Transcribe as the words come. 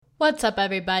What's up,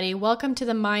 everybody? Welcome to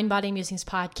the Mind, Body, Musings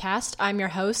podcast. I'm your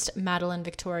host, Madeline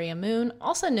Victoria Moon,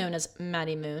 also known as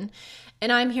Maddie Moon,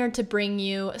 and I'm here to bring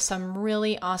you some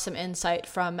really awesome insight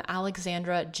from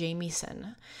Alexandra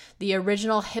Jamieson, the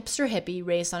original hipster hippie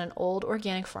raised on an old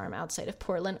organic farm outside of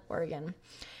Portland, Oregon.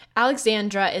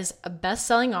 Alexandra is a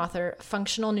best-selling author,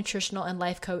 functional, nutritional, and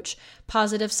life coach,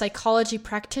 positive psychology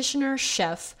practitioner,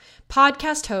 chef,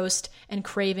 podcast host, and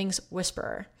cravings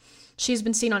whisperer. She's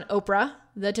been seen on Oprah,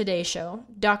 The Today Show,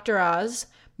 Dr. Oz,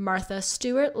 Martha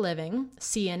Stewart Living,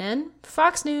 CNN,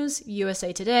 Fox News,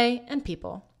 USA Today, and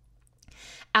People.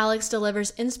 Alex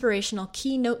delivers inspirational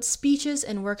keynote speeches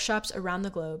and workshops around the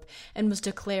globe and was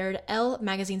declared Elle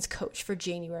Magazine's coach for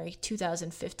January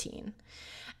 2015.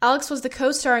 Alex was the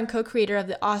co-star and co-creator of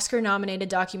the Oscar-nominated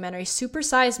documentary Super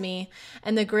Size Me,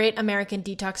 and the Great American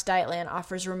Detox Dietland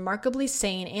offers remarkably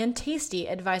sane and tasty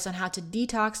advice on how to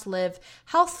detox, live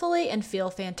healthfully, and feel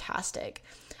fantastic.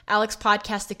 Alex's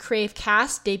podcast, The Crave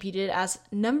Cast, debuted as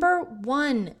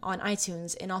 #1 on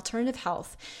iTunes in alternative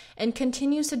health and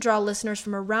continues to draw listeners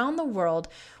from around the world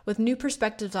with new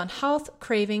perspectives on health,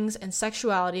 cravings, and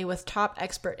sexuality with top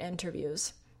expert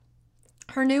interviews.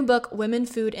 Her new book, Women,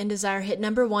 Food, and Desire, hit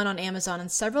 #1 on Amazon on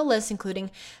several lists,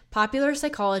 including Popular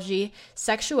Psychology,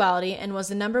 Sexuality, and was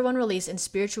the #1 release in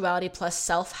Spirituality plus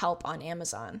Self-Help on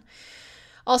Amazon.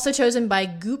 Also chosen by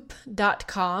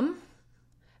Goop.com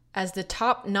as the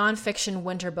top nonfiction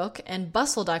winter book, and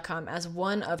Bustle.com as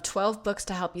one of 12 books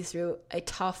to help you through a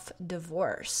tough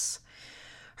divorce.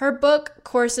 Her book,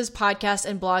 courses, podcast,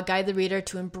 and blog guide the reader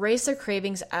to embrace their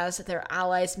cravings as their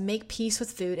allies, make peace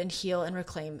with food, and heal and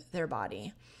reclaim their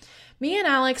body. Me and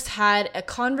Alex had a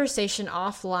conversation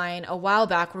offline a while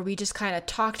back where we just kind of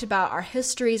talked about our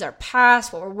histories, our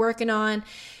past, what we're working on.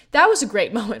 That was a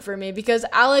great moment for me because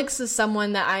Alex is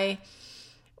someone that I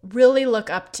really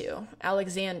look up to,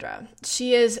 Alexandra.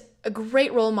 She is a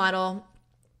great role model.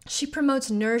 She promotes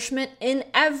nourishment in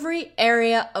every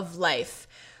area of life,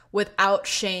 without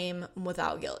shame,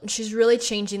 without guilt. And she's really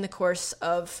changing the course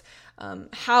of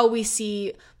how we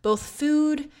see both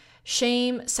food,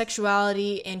 shame,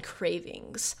 sexuality, and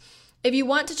cravings. If you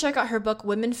want to check out her book,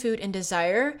 Women, Food, and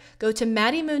Desire, go to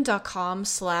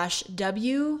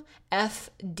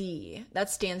maddiemoon.com/WFD. That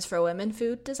stands for Women,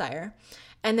 Food, Desire.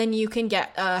 And then you can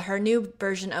get her new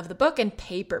version of the book in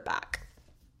paperback.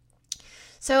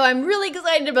 So I'm really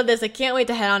excited about this. I can't wait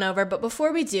to head on over. But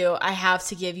before we do, I have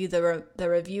to give you the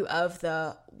review of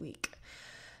the week.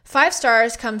 5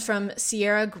 stars comes from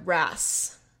Sierra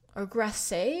Grass, or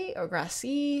Grasse, or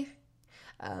Grassy.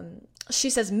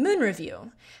 She says, Moon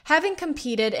Review. Having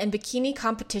competed in bikini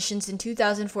competitions in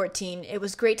 2014, it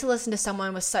was great to listen to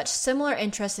someone with such similar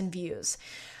interests and views.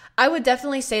 I would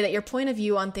definitely say that your point of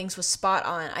view on things was spot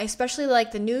on. I especially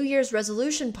like the New Year's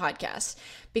resolution podcast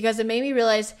because it made me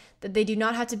realize that they do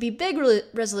not have to be big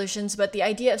resolutions, but the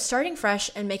idea of starting fresh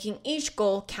and making each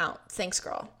goal count. Thanks,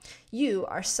 girl. You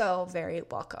are so very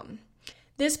welcome.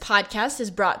 This podcast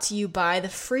is brought to you by the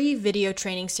free video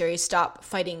training series, Stop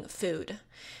Fighting Food.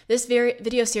 This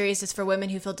video series is for women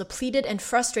who feel depleted and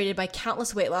frustrated by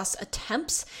countless weight loss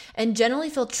attempts and generally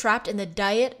feel trapped in the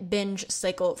diet binge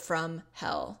cycle from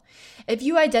hell. If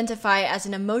you identify as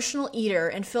an emotional eater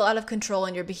and feel out of control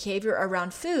in your behavior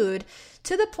around food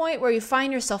to the point where you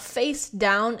find yourself face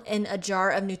down in a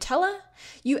jar of Nutella,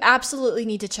 you absolutely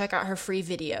need to check out her free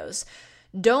videos.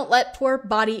 Don't let poor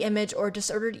body image or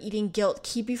disordered eating guilt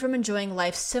keep you from enjoying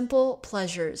life's simple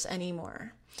pleasures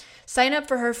anymore. Sign up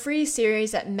for her free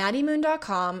series at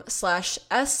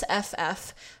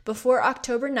maddiemoon.com/SFF before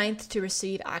October 9th to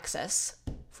receive access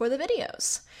for the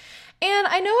videos. And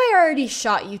I know I already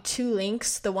shot you 2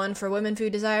 links, the one for Women,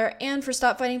 Food, Desire and for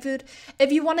Stop Fighting Food.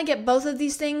 If you want to get both of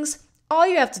these things, all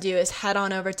you have to do is head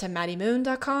on over to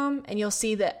maddiemoon.com and you'll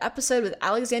see the episode with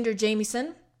Alexandra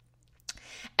Jamieson.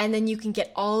 And then you can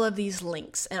get all of these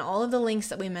links and all of the links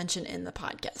that we mentioned in the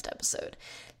podcast episode.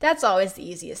 That's always the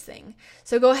easiest thing.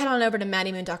 So go ahead on over to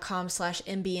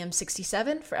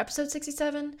maddiemoon.com/MBM67 for episode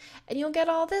 67, and you'll get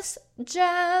all this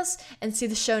jazz and see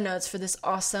the show notes for this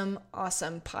awesome,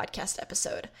 awesome podcast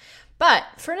episode. But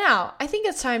for now, I think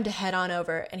it's time to head on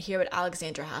over and hear what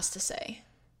Alexandra has to say.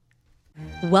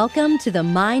 Welcome to the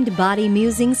Mind, Body,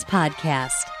 Musings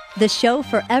podcast, the show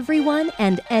for everyone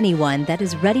and anyone that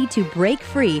is ready to break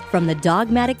free from the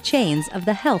dogmatic chains of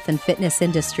the health and fitness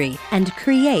industry and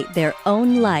create their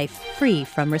own life free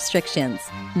from restrictions.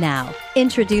 Now,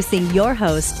 introducing your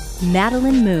host,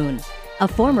 Madeline Moon, a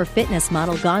former fitness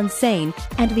model gone sane,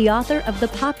 and the author of the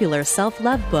popular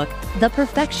self-love book, The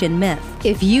Perfection Myth.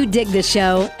 If you dig the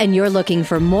show and you're looking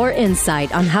for more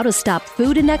insight on how to stop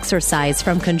food and exercise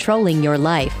from controlling your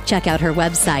life, check out her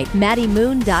website,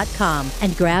 MaddieMoon.com,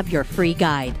 and grab your free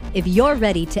guide. If you're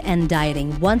ready to end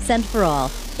dieting once and for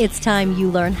all, it's time you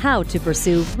learn how to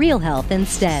pursue real health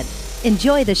instead.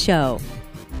 Enjoy the show.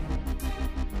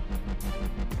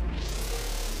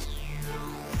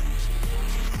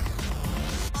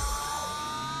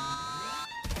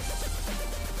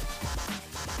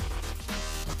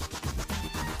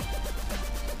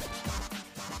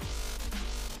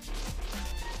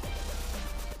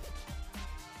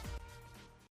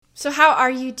 So how are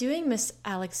you doing, Miss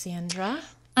Alexandra?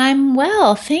 I'm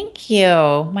well, thank you.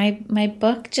 My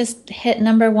book just hit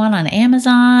 #1 on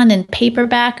Amazon and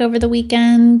paperback over the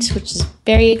weekend, which is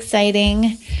very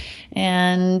exciting.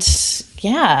 And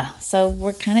yeah, so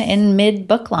we're kind of in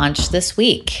mid-book launch this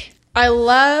week. I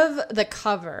love the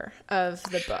cover of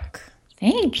the book.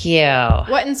 Thank you.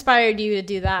 What inspired you to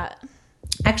do that?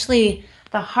 Actually,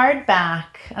 the hardback,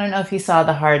 I don't know if you saw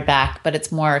the hardback, but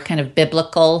it's more kind of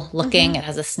biblical looking. It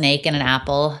has a snake and an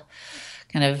apple,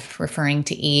 kind of referring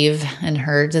to Eve and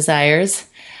her desires.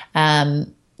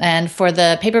 And for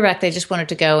the paperback, they just wanted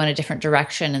to go in a different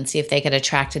direction and see if they could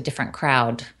attract a different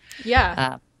crowd.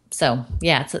 Yeah. So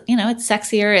yeah, it's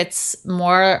sexier. It's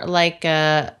more like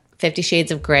a 50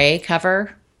 Shades of Grey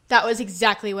cover. That was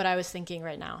exactly what I was thinking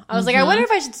right now. I was like, I wonder if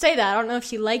I should say that. I don't know if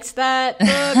she likes that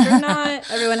book or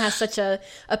not. Everyone has such a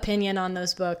opinion on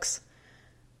those books.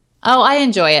 Oh, I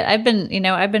enjoy it. I've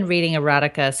been reading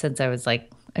erotica since I was like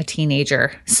a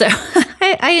teenager. So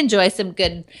I enjoy some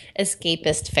good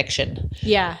escapist fiction.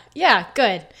 Yeah,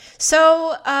 good.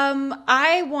 So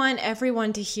I want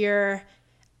everyone to hear,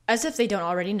 as if they don't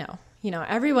already know.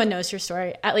 Everyone knows your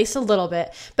story, at least a little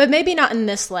bit, but maybe not in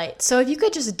this light. So if you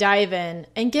could just dive in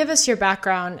and give us your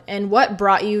background and what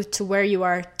brought you to where you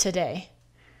are today.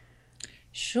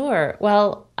 Sure.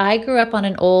 Well, I grew up on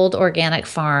an old organic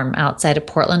farm outside of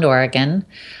Portland, Oregon.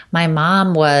 My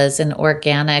mom was an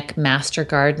organic master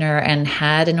gardener and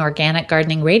had an organic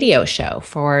gardening radio show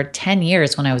for 10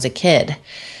 years when I was a kid.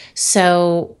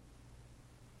 So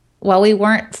while we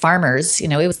weren't farmers,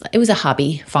 it was a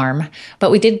hobby farm,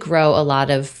 but we did grow a lot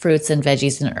of fruits and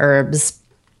veggies and herbs.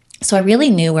 So I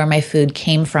really knew where my food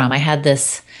came from. I had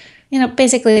this,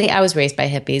 basically I was raised by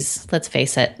hippies. Let's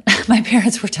face it. My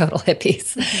parents were total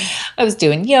hippies. I was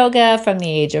doing yoga from the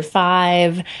age of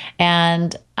 5,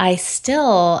 and I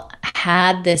still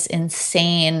had this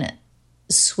insane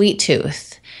sweet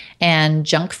tooth and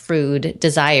junk food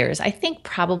desires. I think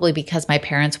probably because my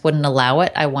parents wouldn't allow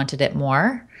it, I wanted it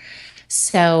more.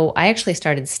 So I actually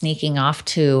started sneaking off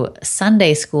to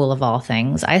Sunday school of all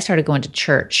things. I started going to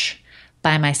church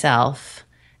by myself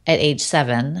at age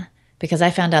 7 because I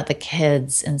found out the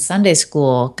kids in Sunday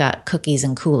school got cookies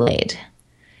and Kool-Aid.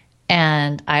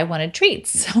 And I wanted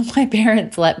treats. So my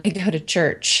parents let me go to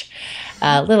church.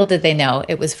 Little did they know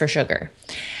it was for sugar.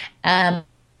 And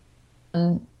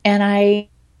I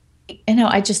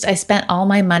spent all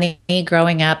my money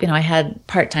growing up. I had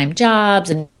part-time jobs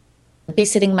and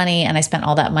babysitting money, and I spent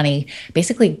all that money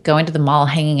basically going to the mall,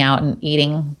 hanging out and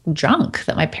eating junk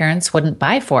that my parents wouldn't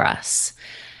buy for us.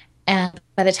 And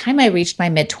by the time I reached my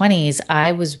mid-20s,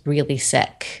 I was really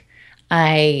sick.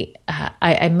 I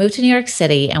moved to New York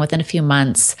City, and within a few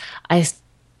months, I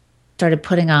started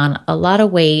putting on a lot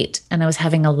of weight, and I was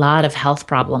having a lot of health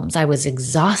problems. I was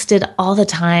exhausted all the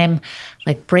time,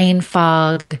 like brain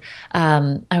fog.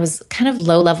 I was kind of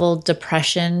low-level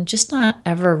depression, just not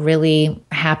ever really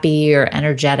happy or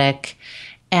energetic.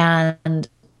 And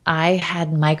I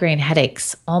had migraine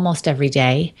headaches almost every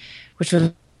day, which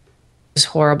was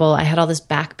horrible. I had all this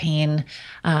back pain.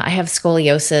 I have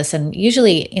scoliosis, and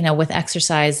usually, with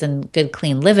exercise and good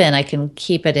clean living, I can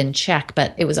keep it in check,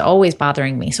 but it was always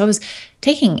bothering me. So I was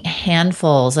taking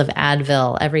handfuls of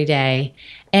Advil every day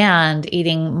and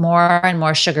eating more and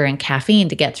more sugar and caffeine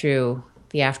to get through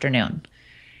the afternoon.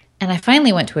 And I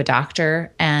finally went to a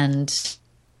doctor and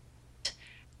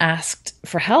asked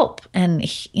for help. And,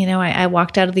 I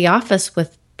walked out of the office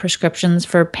with prescriptions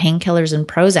for painkillers and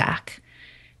Prozac.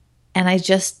 And I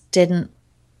just didn't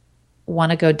want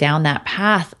to go down that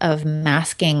path of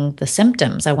masking the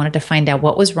symptoms. I wanted to find out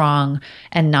what was wrong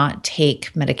and not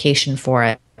take medication for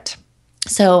it.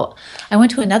 So I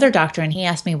went to another doctor, and he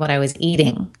asked me what I was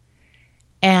eating.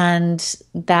 And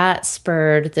that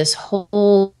spurred this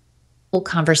whole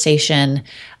conversation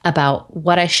about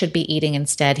what I should be eating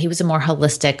instead. He was a more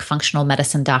holistic functional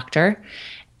medicine doctor.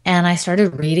 And I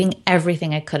started reading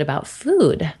everything I could about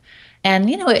food. And,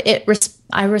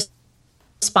 I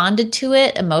responded to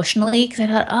it emotionally because I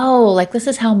thought, oh, like this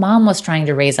is how mom was trying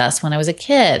to raise us when I was a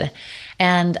kid.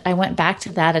 And I went back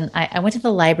to that, and I went to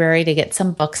the library to get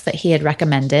some books that he had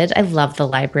recommended. I love the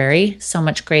library, so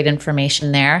much great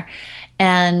information there.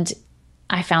 And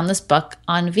I found this book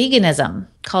on veganism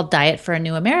called Diet for a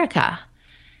New America.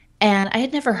 And I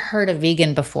had never heard of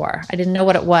vegan before. I didn't know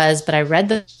what it was, but I read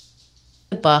the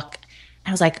book.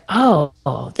 I was like, oh,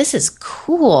 this is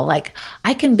cool. Like,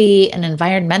 I can be an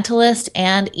environmentalist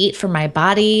and eat for my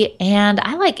body. And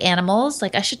I like animals.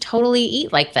 Like, I should totally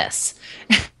eat like this.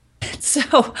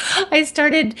 So I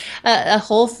started a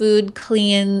whole food,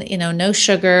 clean, no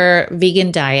sugar,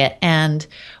 vegan diet. And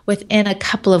within a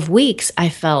couple of weeks, I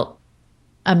felt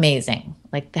amazing.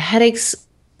 Like the headaches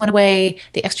went away,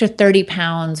 the extra 30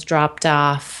 pounds dropped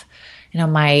off.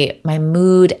 My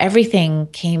mood, everything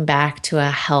came back to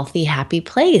a healthy, happy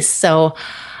place. So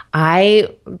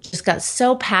I just got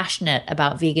so passionate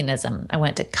about veganism. I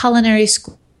went to culinary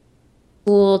school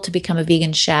to become a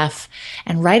vegan chef.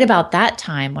 And right about that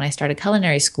time, when I started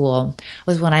culinary school,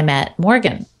 was when I met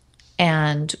Morgan.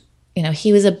 And,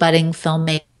 he was a budding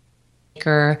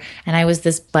filmmaker, and I was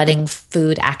this budding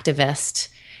food activist.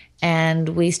 And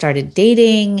we started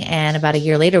dating. And about a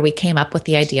year later, we came up with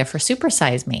the idea for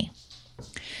Supersize Me.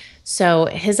 So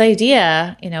his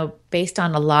idea, based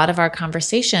on a lot of our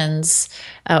conversations,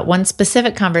 one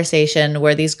specific conversation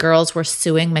where these girls were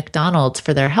suing McDonald's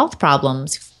for their health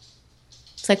problems.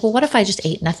 It's like, well, what if I just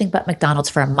ate nothing but McDonald's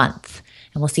for a month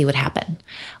and we'll see what happened?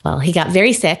 Well, he got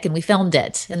very sick and we filmed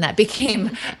it, and that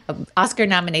became an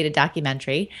Oscar-nominated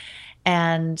documentary.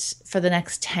 And for the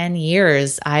next 10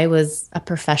 years, I was a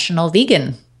professional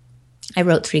vegan. I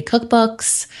wrote 3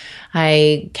 cookbooks.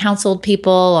 I counseled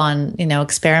people on,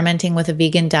 experimenting with a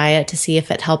vegan diet to see if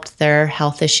it helped their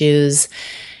health issues.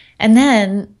 And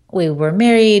then we were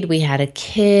married, we had a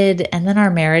kid, and then our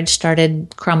marriage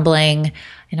started crumbling.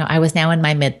 I was now in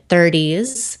my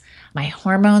mid-30s. My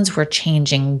hormones were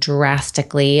changing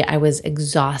drastically. I was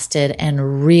exhausted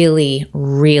and really,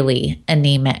 really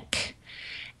anemic.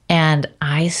 And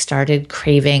I started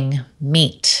craving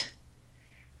meat.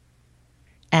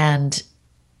 And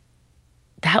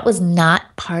that was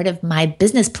not part of my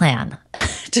business plan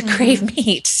to crave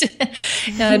meat.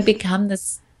 I'd become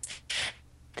this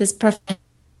professional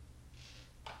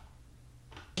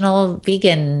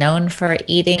vegan known for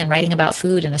eating and writing about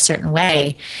food in a certain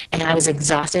way. And I was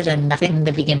exhausted, and nothing in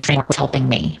the vegan framework was helping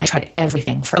me. I tried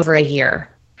everything for over a year.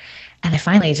 And I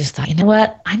finally just thought, you know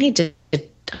what? I need to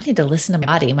listen to my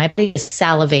body. My body is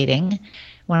salivating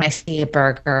when I see a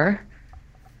burger.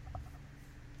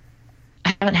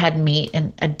 I haven't had meat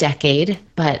in a decade,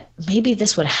 but maybe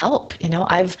this would help.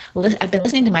 I've been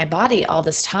listening to my body all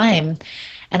this time,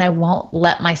 and I won't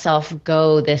let myself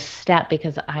go this step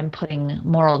because I'm putting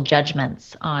moral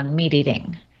judgments on meat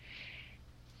eating.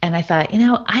 And I thought,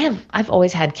 I've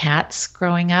always had cats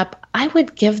growing up. I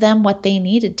would give them what they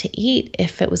needed to eat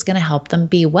if it was going to help them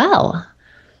be well.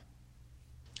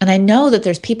 And I know that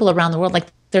there's people around the world, like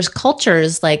there's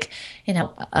cultures like,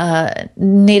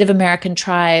 Native American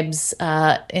tribes,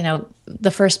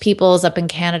 the First Peoples up in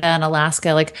Canada and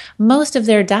Alaska, like most of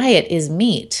their diet is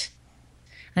meat.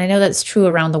 And I know that's true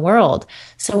around the world.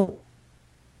 So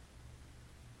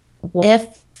what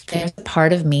if there's a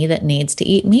part of me that needs to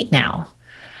eat meat now?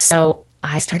 So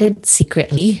I started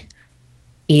secretly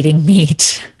eating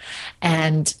meat,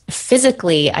 and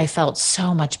physically I felt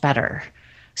so much better.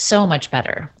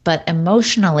 But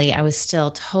emotionally, I was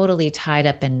still totally tied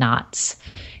up in knots.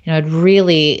 I'd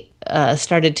really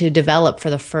started to develop for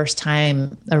the first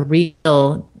time a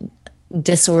real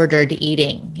disordered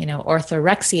eating.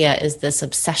 Orthorexia is this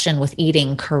obsession with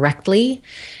eating correctly.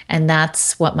 And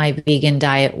that's what my vegan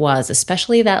diet was,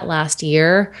 especially that last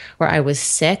year where I was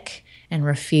sick and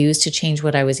refused to change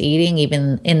what I was eating,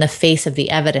 even in the face of the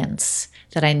evidence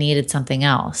that I needed something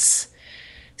else.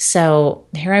 So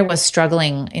here I was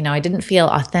struggling. I didn't feel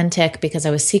authentic because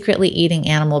I was secretly eating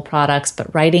animal products,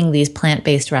 but writing these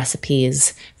plant-based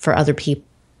recipes for other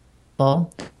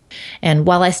people. And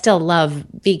while I still love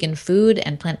vegan food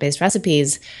and plant-based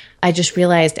recipes, I just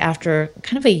realized after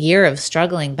kind of a year of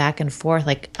struggling back and forth,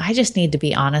 like I just need to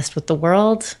be honest with the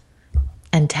world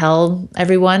and tell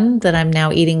everyone that I'm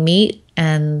now eating meat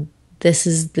and this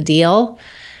is the deal.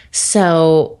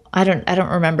 So I don't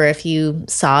remember if you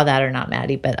saw that or not,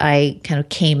 Maddie, but I kind of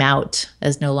came out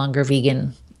as no longer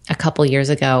vegan a couple years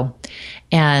ago.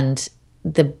 And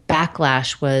the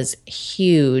backlash was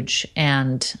huge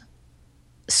and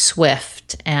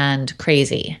swift and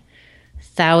crazy.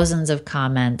 Thousands of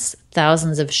comments,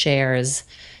 thousands of shares,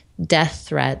 death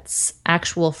threats,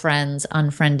 actual friends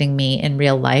unfriending me in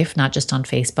real life, not just on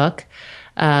Facebook.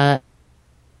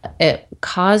 it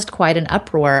caused quite an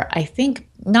uproar. I think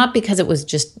not just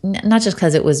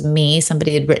because it was me,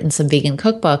 somebody had written some vegan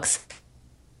cookbooks,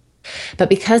 but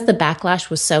because the backlash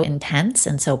was so intense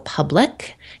and so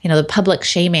public. The public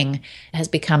shaming has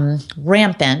become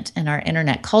rampant in our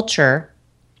internet culture.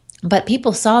 But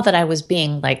people saw that I was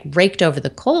being like raked over the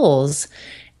coals,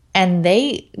 and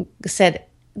they said,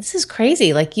 this is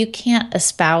crazy. Like, you can't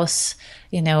espouse,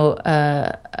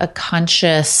 a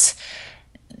conscious,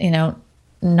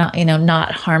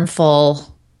 not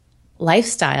harmful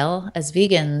lifestyle as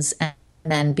vegans and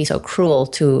then be so cruel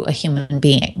to a human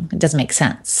being. It doesn't make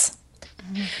sense.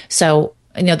 Mm-hmm. So,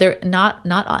 they're I'm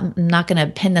not going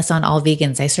to pin this on all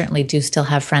vegans. I certainly do still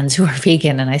have friends who are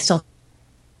vegan, and I still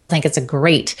think it's a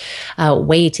great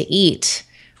way to eat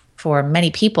for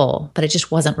many people, but it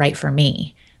just wasn't right for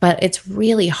me. But it's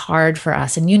really hard for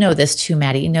us, and you know this too,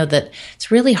 Maddie, you know that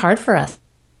it's really hard for us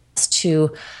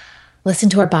to listen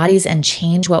to our bodies and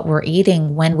change what we're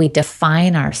eating when we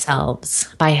define ourselves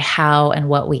by how and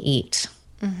what we eat.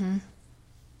 Mm-hmm.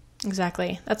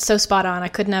 Exactly. That's so spot on. I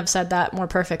couldn't have said that more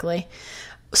perfectly.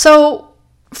 So,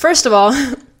 first of all,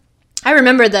 I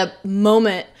remember the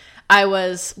moment I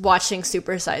was watching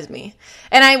Super Size Me.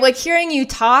 And I like hearing you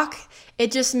talk,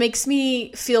 it just makes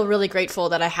me feel really grateful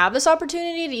that I have this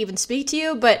opportunity to even speak to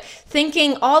you. But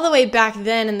thinking all the way back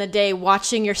then in the day,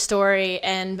 watching your story,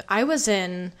 and I was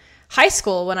in high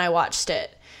school when I watched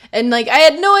it. And like, I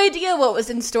had no idea what was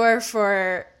in store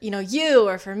for, you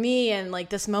or for me, and like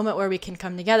this moment where we can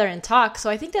come together and talk. So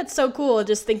I think that's so cool.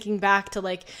 Just thinking back to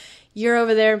like, you're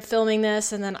over there filming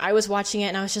this, and then I was watching it,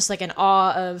 and I was just like in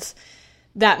awe of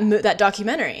that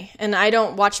documentary. And I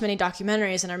don't watch many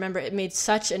documentaries, and I remember it made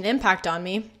such an impact on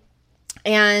me.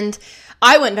 And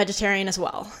I went vegetarian as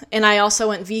well. And I also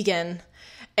went vegan.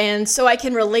 And so I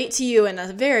can relate to you in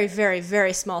a very, very,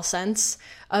 very small sense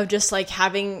of just like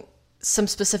having some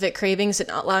specific cravings and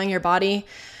not allowing your body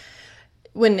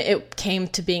when it came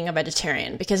to being a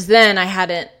vegetarian, because then I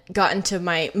hadn't gotten to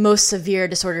my most severe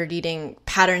disordered eating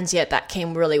patterns yet. That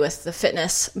came really with the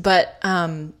fitness. But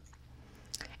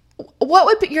what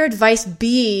would your advice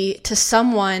be to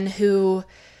someone who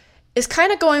is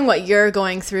kind of going what you're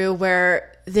going through,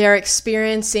 where they're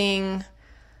experiencing,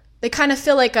 they kind of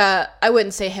feel like I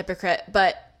wouldn't say a hypocrite,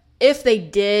 but if they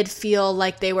did feel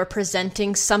like they were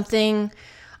presenting something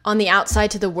on the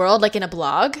outside to the world, like in a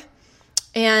blog,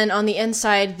 and on the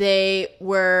inside they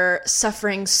were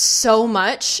suffering so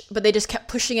much, but they just kept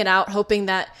pushing it out, hoping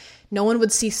that no one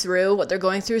would see through what they're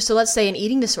going through. So let's say an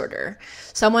eating disorder.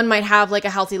 Someone might have like a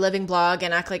healthy living blog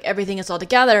and act like everything is all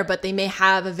together, but they may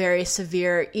have a very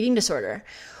severe eating disorder.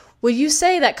 Would you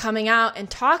say that coming out and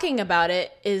talking about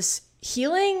it is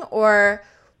healing, or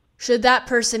should that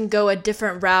person go a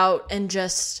different route and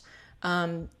just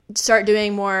start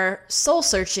doing more soul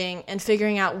searching and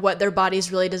figuring out what their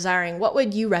body's really desiring? What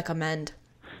would you recommend?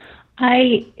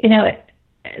 This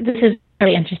is a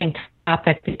really interesting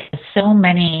topic, because so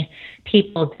many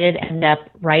people did end up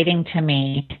writing to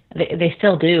me. They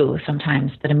still do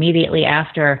sometimes, but immediately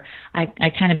after, I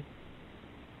kind of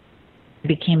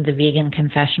became the vegan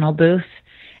confessional booth,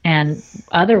 and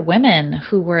other women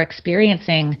who were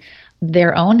experiencing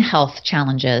their own health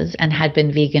challenges and had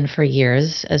been vegan for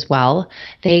years as well,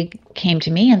 they came to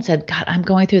me and said, God, I'm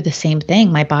going through the same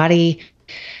thing. My body,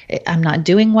 I'm not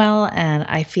doing well, and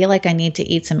I feel like I need to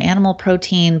eat some animal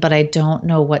protein, but I don't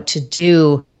know what to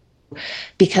do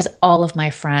because all of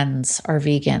my friends are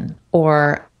vegan,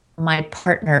 or my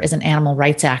partner is an animal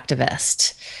rights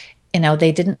activist.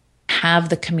 They didn't have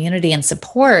the community and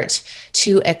support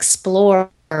to explore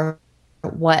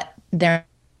what their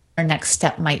next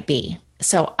step might be.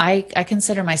 So I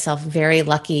consider myself very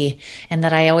lucky in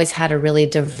that I always had a really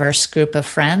diverse group of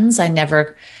friends. I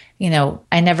never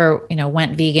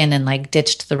went vegan and like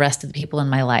ditched the rest of the people in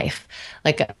my life.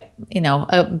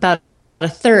 About a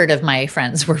third of my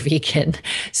friends were vegan.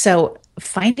 So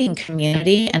finding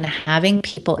community and having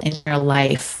people in your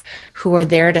life who are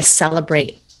there to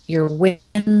celebrate your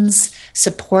wins,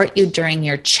 support you during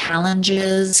your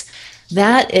challenges,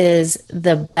 that is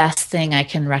the best thing I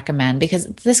can recommend, because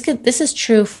this is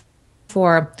true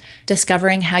for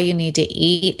discovering how you need to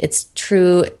eat. It's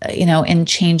true, in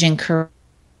changing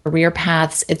career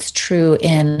paths. It's true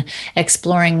in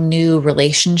exploring new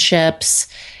relationships.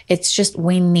 It's just,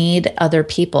 we need other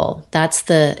people. That's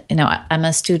I'm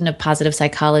a student of positive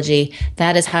psychology.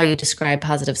 That is how you describe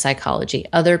positive psychology.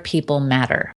 Other people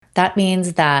matter. That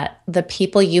means that the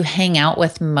people you hang out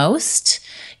with most,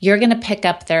 you're going to pick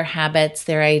up their habits,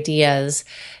 their ideas.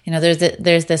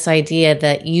 There's this idea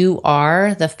that you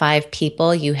are the 5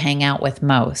 people you hang out with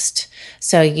most.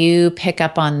 So you pick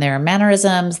up on their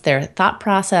mannerisms, their thought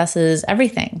processes,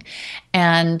 everything.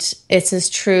 And it's as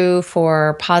true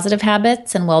for positive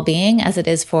habits and well-being as it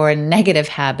is for negative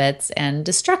habits and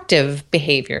destructive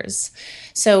behaviors.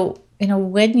 So,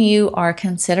 when you are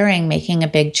considering making a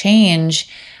big change,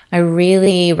 I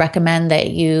really recommend that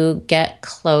you get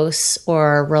close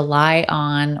or rely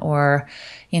on or,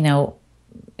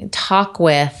 talk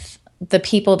with the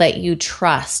people that you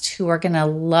trust who are going to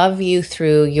love you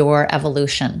through your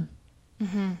evolution.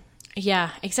 Mm-hmm.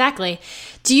 Yeah, exactly.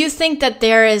 Do you think that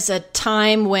there is a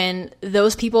time when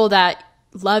those people that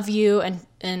love you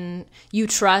and you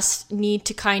trust need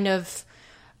to kind of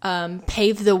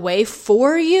pave the way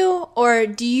for you? Or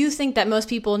do you think that most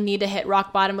people need to hit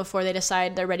rock bottom before they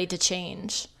decide they're ready to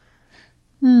change?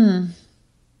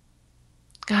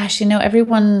 Gosh,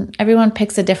 everyone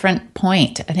picks a different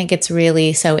point. I think it's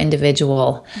really so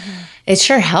individual. Mm-hmm. It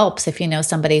sure helps if you know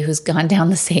somebody who's gone down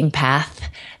the same path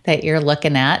that you're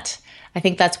looking at. I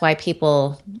think that's why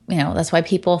people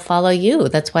follow you.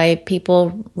 That's why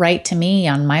people write to me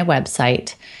on my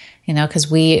website,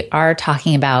 because we are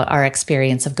talking about our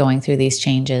experience of going through these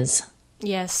changes.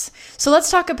 Yes. So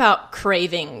let's talk about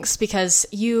cravings, because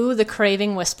you, the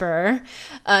craving whisperer,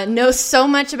 know so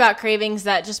much about cravings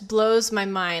that just blows my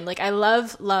mind. Like, I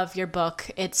love your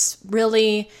book. It's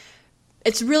really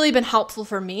been helpful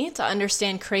for me to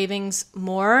understand cravings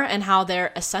more and how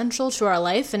they're essential to our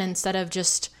life. And instead of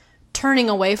just turning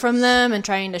away from them and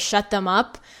trying to shut them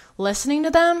up, listening to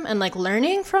them and like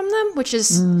learning from them, which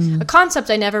is a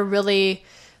concept I never really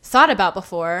thought about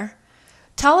before.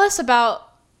 Tell us about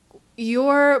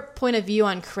your point of view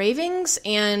on cravings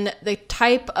and the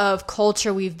type of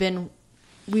culture we've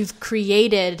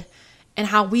created and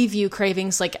how we view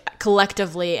cravings like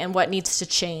collectively and what needs to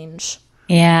change.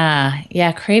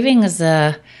 Yeah. Craving is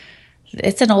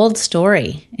it's an old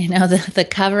story. The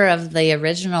cover of the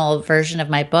original version of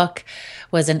my book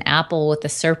was an apple with a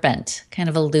serpent, kind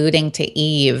of alluding to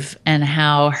Eve and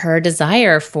how her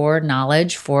desire for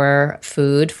knowledge, for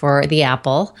food, for the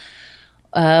apple,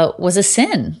 was a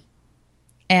sin.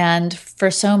 And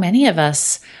for so many of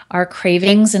us, our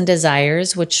cravings and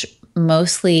desires, which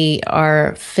mostly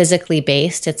are physically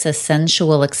based, it's a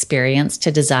sensual experience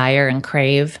to desire and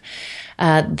crave,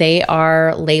 they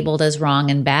are labeled as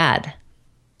wrong and bad.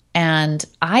 And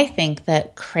I think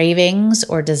that cravings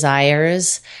or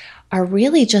desires are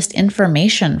really just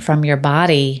information from your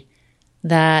body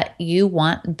that you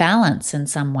want balance in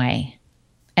some way.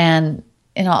 And,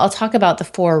 I'll talk about the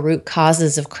 4 root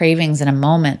causes of cravings in a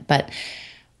moment, but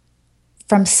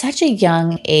from such a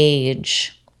young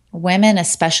age, women,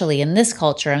 especially in this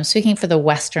culture, I'm speaking for the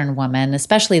Western woman,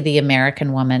 especially the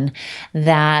American woman,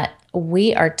 that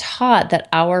we are taught that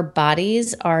our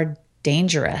bodies are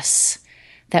dangerous,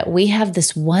 that we have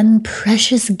this one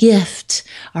precious gift,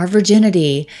 our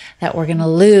virginity, that we're going to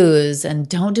lose, and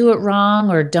don't do it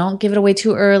wrong, or don't give it away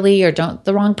too early, or don't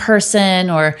the wrong person,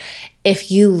 or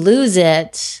if you lose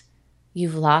it,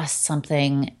 you've lost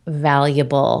something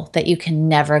valuable that you can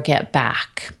never get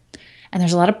back. And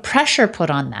there's a lot of pressure put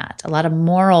on that, a lot of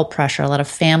moral pressure, a lot of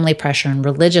family pressure and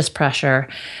religious pressure,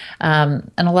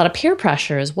 and a lot of peer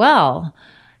pressure as well.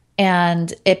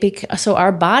 And so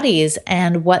our bodies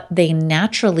and what they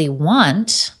naturally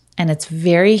want, and it's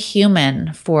very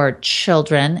human for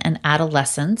children and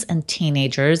adolescents and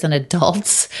teenagers and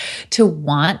adults to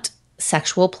want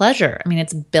sexual pleasure. I mean,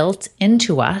 it's built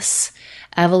into us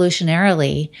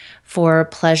evolutionarily for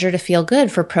pleasure to feel good,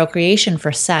 for procreation,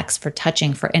 for sex, for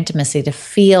touching, for intimacy, to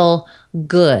feel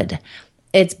good.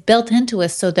 It's built into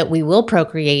us so that we will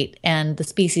procreate and the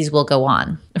species will go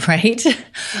on, right?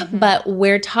 Mm-hmm. But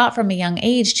we're taught from a young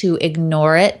age to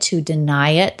ignore it, to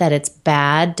deny it, that it's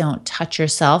bad, don't touch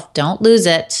yourself, don't lose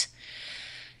it.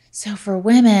 So for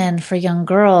women, for young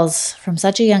girls, from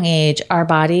such a young age, our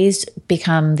bodies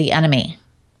become the enemy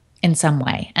in some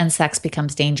way, and sex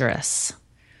becomes dangerous.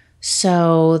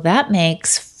 So that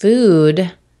makes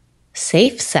food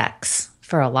safe sex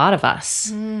for a lot of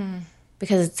us.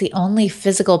 Because it's the only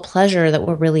physical pleasure that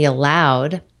we're really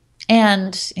allowed.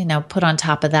 And, put on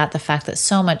top of that, the fact that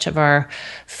so much of our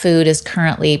food is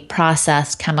currently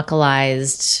processed,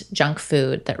 chemicalized junk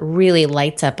food that really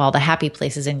lights up all the happy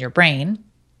places in your brain.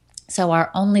 So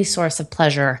our only source of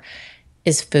pleasure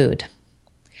is food.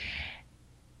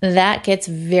 That gets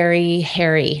very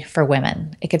hairy for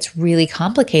women. It gets really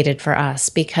complicated for us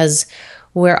because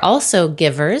we're also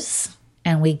givers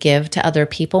and we give to other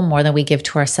people more than we give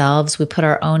to ourselves. We put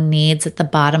our own needs at the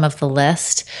bottom of the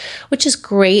list, which is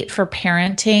great for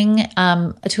parenting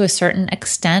to a certain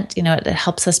extent. It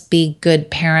helps us be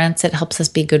good parents. It helps us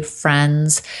be good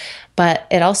friends. But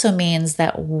it also means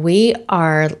that we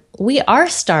are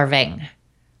starving.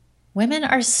 Women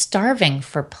are starving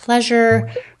for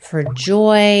pleasure, for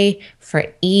joy, for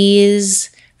ease,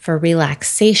 for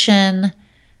relaxation.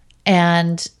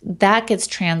 And that gets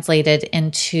translated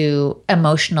into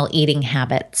emotional eating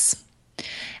habits.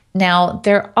 Now,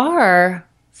 there are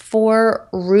 4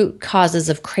 root causes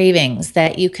of cravings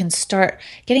that you can start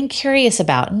getting curious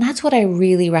about. And that's what I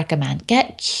really recommend.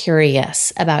 Get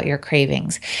curious about your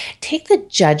cravings. Take the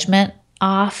judgment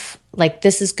off, like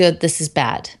this is good, this is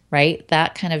bad, right?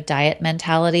 That kind of diet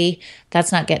mentality,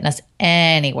 that's not getting us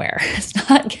anywhere. It's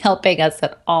not helping us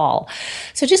at all.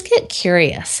 So just get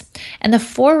curious. And the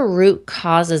 4 root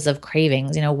causes of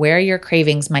cravings, where your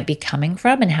cravings might be coming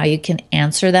from and how you can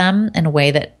answer them in a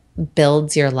way that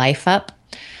builds your life up.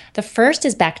 The first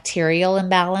is bacterial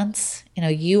imbalance.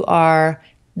 You are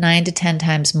 9 to 10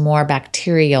 times more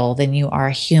bacterial than you are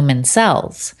human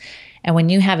cells. And when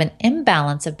you have an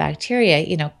imbalance of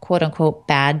bacteria, quote unquote,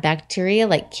 bad bacteria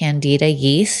like Candida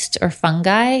yeast or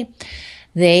fungi,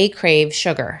 they crave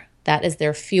sugar. That is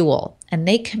their fuel. And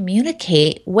they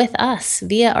communicate with us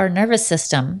via our nervous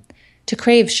system to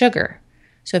crave sugar.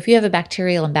 So if you have a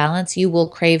bacterial imbalance, you will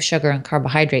crave sugar and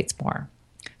carbohydrates more.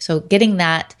 So getting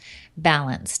that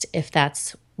balanced, if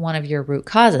that's one of your root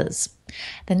causes.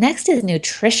 The next is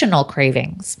nutritional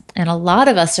cravings. And a lot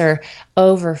of us are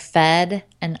overfed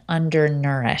and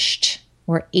undernourished.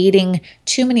 We're eating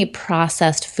too many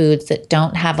processed foods that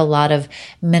don't have a lot of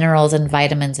minerals and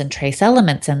vitamins and trace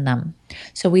elements in them.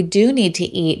 So we do need to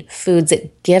eat foods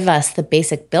that give us the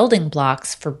basic building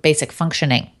blocks for basic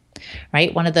functioning,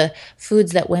 right? One of the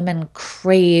foods that women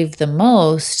crave the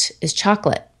most is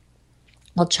chocolate.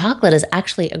 Well, chocolate is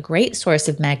actually a great source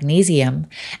of magnesium,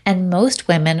 and most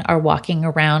women are walking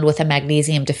around with a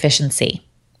magnesium deficiency.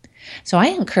 So I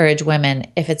encourage women,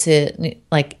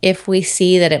 if we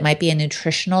see that it might be a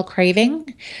nutritional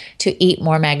craving, to eat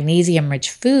more magnesium-rich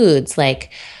foods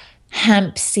like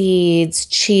hemp seeds,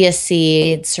 chia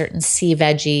seeds, certain sea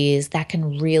veggies. That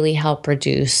can really help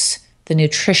reduce the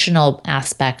nutritional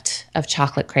aspect of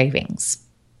chocolate cravings.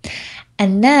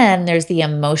 And then there's the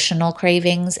emotional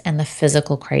cravings and the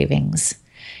physical cravings.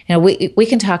 We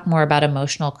can talk more about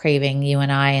emotional craving, you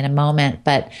and I, in a moment,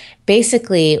 but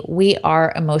basically we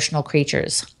are emotional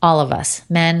creatures, all of us,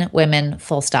 men, women,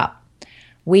 full stop.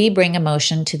 We bring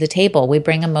emotion to the table. We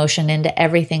bring emotion into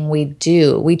everything we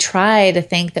do. We try to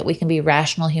think that we can be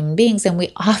rational human beings, and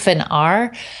we often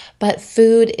are, but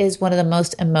food is one of the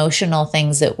most emotional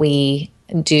things that we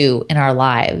do in our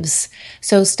lives.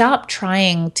 So stop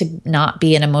trying to not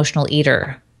be an emotional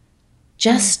eater.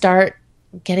 Just start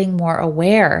getting more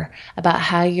aware about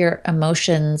how your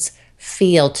emotions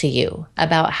feel to you,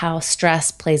 about how stress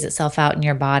plays itself out in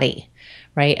your body,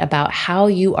 right? About how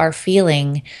you are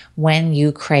feeling when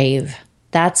you crave.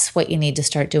 That's what you need to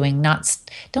start doing.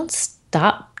 Don't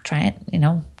stop trying,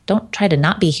 don't try to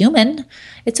not be human.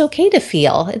 It's okay to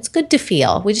feel. It's good to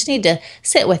feel. We just need to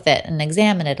sit with it and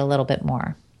examine it a little bit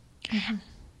more. Mm-hmm.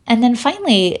 And then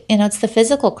finally, it's the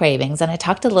physical cravings. And I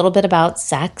talked a little bit about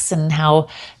sex and how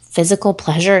physical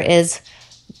pleasure is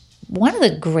one of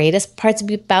the greatest parts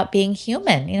about being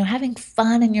human, having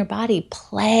fun in your body,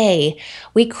 play.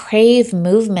 We crave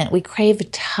movement. We crave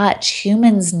touch.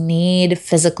 Humans need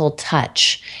physical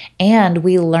touch, and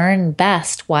we learn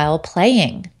best while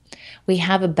playing. We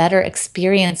have a better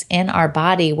experience in our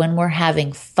body when we're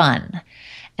having fun.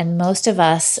 And most of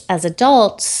us as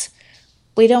adults,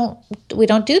 we don't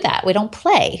do that. We don't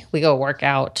play. We go work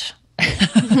out.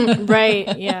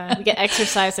 Right. Yeah. We get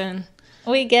exercise in.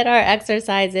 We get our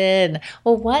exercise in.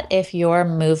 Well, what if your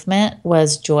movement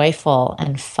was joyful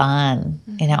and fun?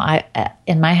 Mm-hmm.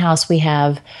 In my house, we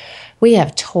have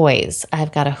toys.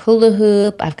 I've got a hula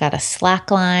hoop. I've got a slack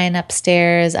line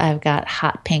upstairs. I've got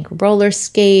hot pink roller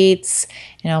skates.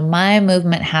 My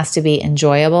movement has to be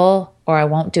enjoyable or I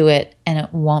won't do it and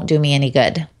it won't do me any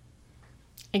good.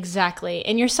 Exactly.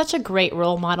 And you're such a great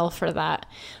role model for that.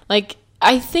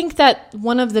 I think that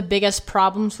one of the biggest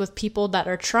problems with people that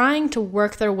are trying to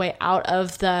work their way out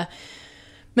of the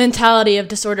mentality of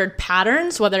disordered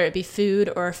patterns, whether it be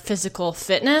food or physical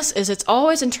fitness, is it's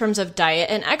always in terms of diet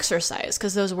and exercise,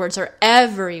 because those words are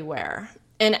everywhere.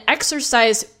 And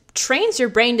exercise trains your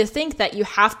brain to think that you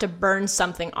have to burn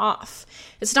something off.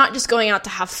 It's not just going out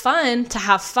to have fun,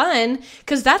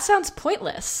 because that sounds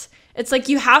pointless. It's like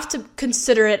you have to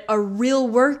consider it a real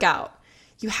workout.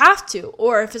 You have to.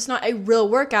 Or if it's not a real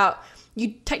workout,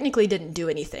 you technically didn't do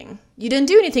anything. You didn't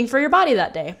do anything for your body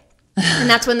that day. And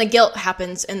that's when the guilt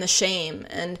happens and the shame.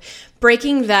 And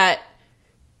breaking that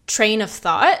train of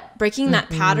thought, breaking that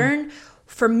pattern,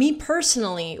 for me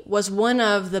personally, was one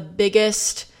of the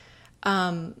biggest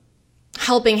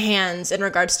helping hands in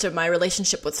regards to my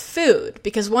relationship with food.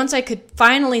 Because once I could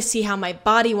finally see how my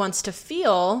body wants to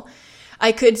feel,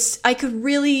 I could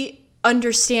really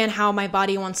understand how my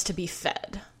body wants to be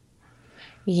fed.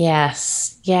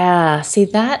 Yes. Yeah. See,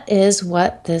 that is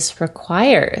what this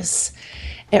requires.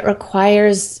 It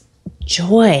requires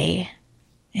joy,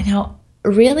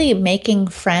 really making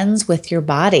friends with your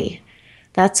body.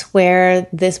 That's where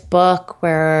this book,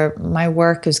 where my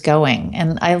work is going.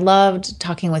 And I loved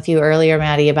talking with you earlier,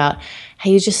 Maddie, about how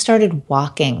you just started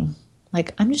walking.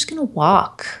 Like, I'm just going to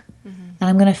walk and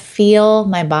I'm going to feel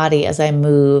my body as I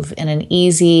move in an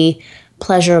easy,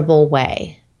 pleasurable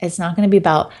way. It's not going to be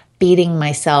about beating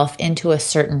myself into a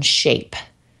certain shape.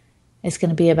 It's going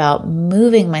to be about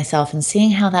moving myself and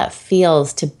seeing how that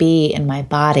feels to be in my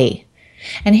body.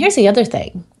 And here's the other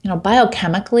thing,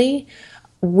 biochemically,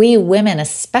 we women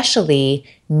especially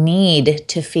need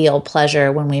to feel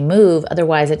pleasure when we move.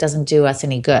 Otherwise, it doesn't do us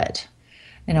any good.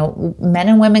 Men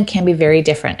and women can be very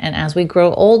different. And as we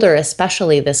grow older,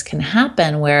 especially, this can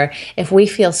happen where if we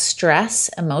feel stress,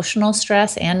 emotional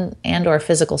stress and or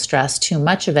physical stress, too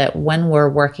much of it when we're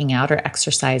working out or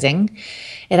exercising,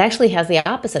 it actually has the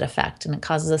opposite effect, and it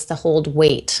causes us to hold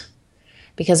weight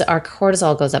because our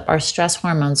cortisol goes up, our stress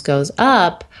hormones goes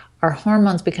up, our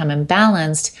hormones become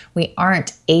imbalanced, we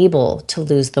aren't able to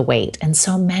lose the weight. And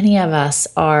so many of us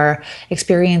are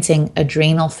experiencing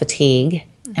adrenal fatigue.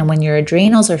 And when your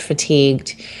adrenals are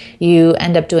fatigued, you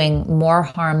end up doing more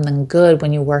harm than good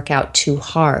when you work out too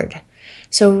hard.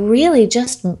 So really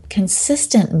just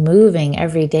consistent moving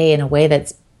every day in a way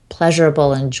that's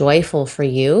pleasurable and joyful for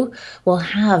you will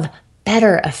have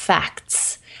better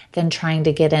effects than trying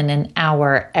to get in an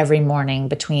hour every morning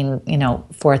between,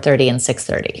 4:30 and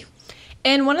 6:30.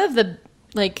 And one of the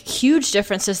huge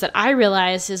differences that I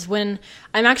realize is when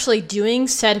I'm actually doing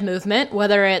said movement,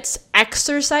 whether it's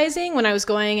exercising, when I was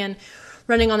going and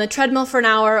running on the treadmill for an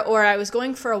hour, or I was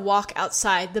going for a walk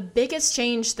outside, the biggest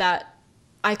change that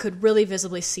I could really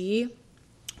visibly see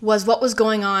was what was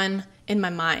going on in my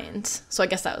mind. So I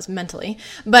guess that was mentally,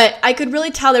 but I could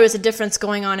really tell there was a difference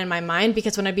going on in my mind,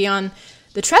 because when I'd be on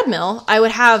the treadmill, I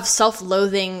would have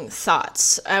self-loathing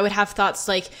thoughts. I would have thoughts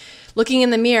like, looking in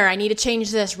the mirror, I need to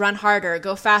change this, run harder,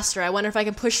 go faster. I wonder if I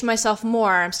can push myself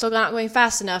more. I'm still not going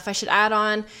fast enough. I should add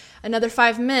on another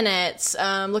 5 minutes.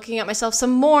 Looking at myself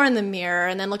some more in the mirror,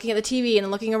 and then looking at the TV and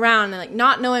then looking around and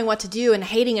not knowing what to do and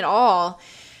hating it all.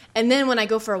 And then when I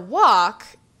go for a walk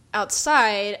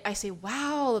outside, I say,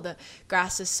 wow, the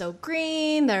grass is so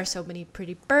green. There are so many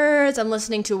pretty birds. I'm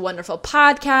listening to a wonderful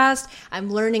podcast.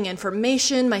 I'm learning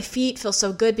information. My feet feel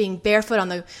so good being barefoot on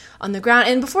the ground.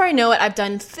 And before I know it, I've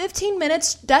done 15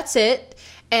 minutes. That's it.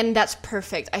 And that's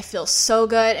perfect. I feel so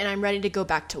good, and I'm ready to go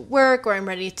back to work, or I'm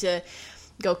ready to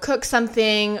go cook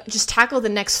something, just tackle the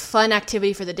next fun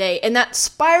activity for the day. And that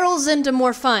spirals into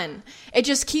more fun. It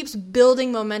just keeps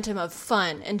building momentum of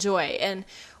fun and joy. And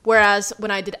whereas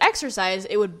when I did exercise,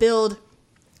 it would build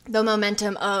the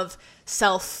momentum of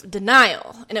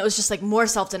self-denial. And it was just more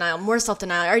self-denial, more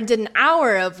self-denial. I already did an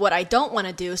hour of what I don't want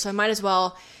to do, so I might as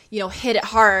well, hit it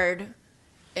hard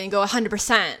and go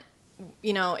 100%.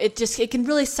 It can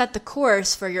really set the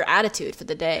course for your attitude for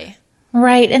the day.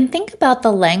 Right. And think about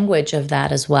the language of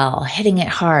that as well. Hitting it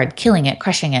hard, killing it,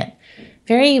 crushing it.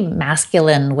 Very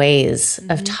masculine ways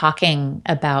of talking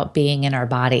about being in our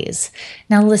bodies.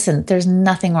 Now, listen, there's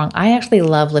nothing wrong. I actually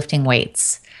love lifting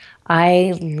weights.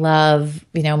 I love,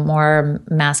 more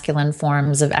masculine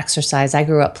forms of exercise. I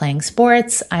grew up playing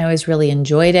sports. I always really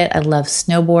enjoyed it. I love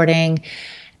snowboarding.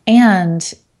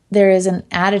 And there is an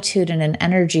attitude and an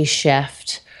energy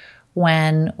shift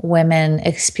when women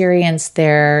experience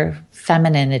their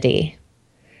femininity.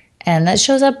 And that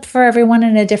shows up for everyone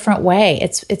in a different way.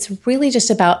 It's really just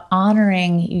about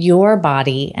honoring your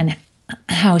body and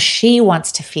how she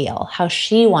wants to feel, how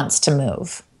she wants to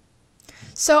move.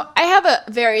 So I have a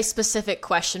very specific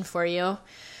question for you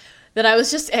that I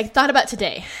thought about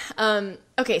today.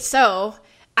 Okay, so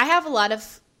I have a lot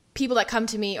of people that come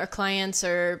to me, or clients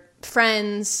or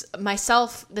friends,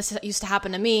 myself, this used to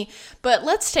happen to me, but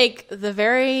let's take the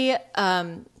very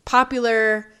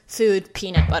popular food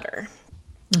peanut butter.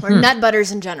 Or nut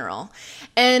butters in general.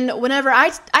 And whenever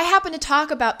I happen to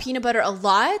talk about peanut butter a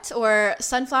lot, or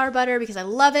sunflower butter, because I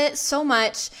love it so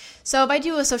much. So if I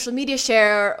do a social media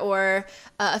share or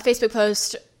a Facebook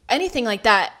post, anything like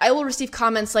that, I will receive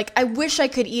comments like, I wish I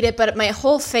could eat it, but my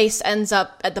whole face ends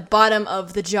up at the bottom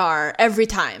of the jar every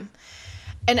time.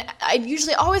 And I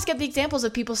usually always get the examples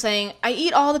of people saying, I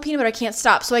eat all the peanut butter, I can't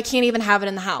stop, so I can't even have it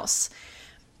in the house.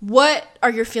 What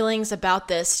are your feelings about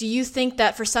this? Do you think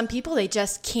that for some people, they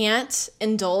just can't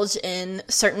indulge in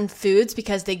certain foods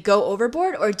because they go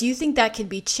overboard? Or do you think that can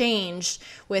be changed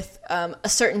with a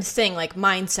certain thing like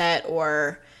mindset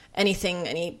or anything,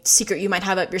 any secret you might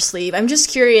have up your sleeve? I'm just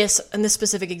curious in this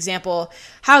specific example,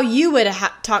 how you would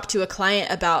talk to a client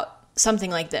about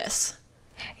something like this.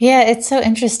 Yeah, it's so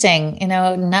interesting.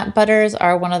 Nut butters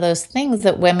are one of those things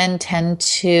that women tend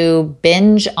to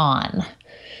binge on.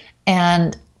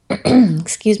 And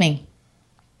excuse me.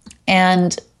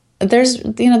 And there's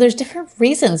different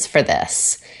reasons for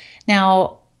this.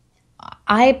 Now,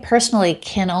 I personally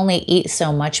can only eat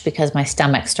so much because my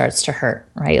stomach starts to hurt,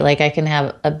 right? Like I can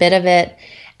have a bit of it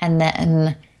and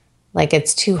then like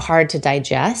it's too hard to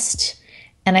digest.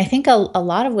 And I think a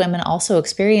lot of women also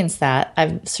experience that.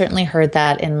 I've certainly heard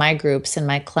that in my groups, in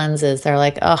my cleanses. They're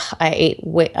like, oh,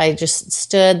 I just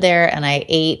stood there and I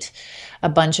ate a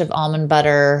bunch of almond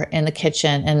butter in the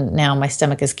kitchen and now my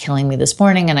stomach is killing me this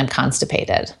morning and I'm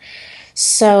constipated.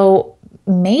 So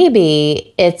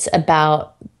maybe it's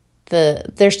about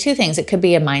there's two things. It could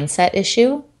be a mindset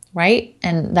issue, right?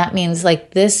 And that means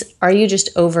like this, are you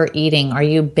just overeating? Are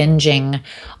you binging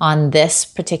on this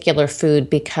particular food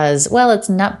because, well, it's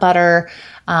nut butter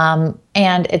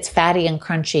and it's fatty and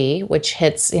crunchy, which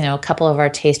hits, a couple of our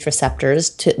taste receptors,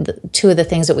 two of the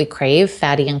things that we crave,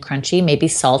 fatty and crunchy, maybe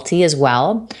salty as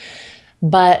well.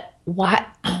 But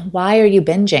why are you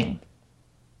binging?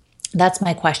 That's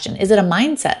my question. Is it a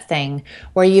mindset thing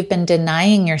where you've been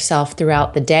denying yourself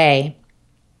throughout the day,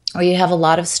 or you have a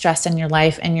lot of stress in your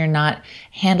life and you're not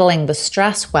handling the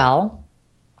stress well,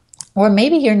 or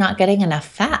maybe you're not getting enough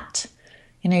fat?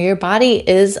 Your body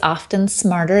is often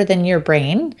smarter than your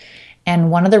brain.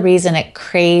 And one of the reasons it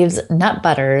craves nut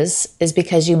butters is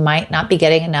because you might not be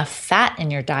getting enough fat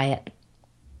in your diet.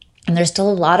 And there's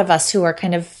still a lot of us who are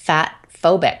kind of fat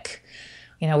phobic.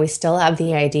 We still have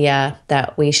the idea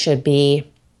that we should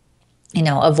be,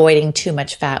 avoiding too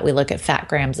much fat. We look at fat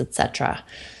grams, etc.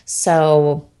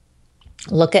 So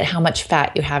look at how much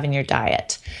fat you have in your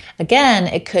diet. Again,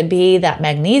 it could be that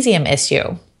magnesium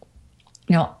issue.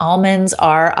 Almonds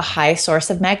are a high source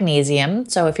of magnesium.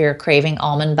 So if you're craving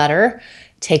almond butter,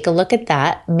 take a look at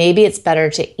that. Maybe it's better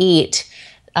to eat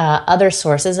other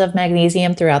sources of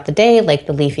magnesium throughout the day, like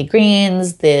the leafy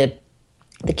greens, the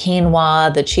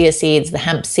quinoa, the chia seeds, the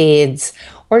hemp seeds,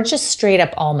 or just straight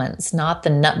up almonds, not the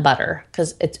nut butter,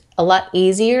 because it's a lot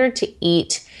easier to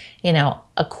eat,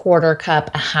 a quarter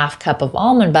cup, a half cup of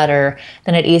almond butter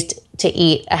than it is to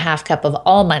eat a half cup of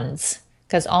almonds,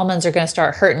 because almonds are going to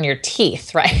start hurting your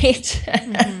teeth, right?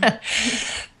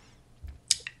 Mm-hmm.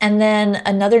 And then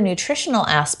another nutritional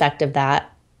aspect of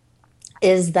that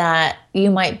is that you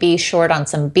might be short on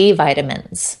some B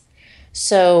vitamins.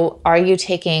 So are you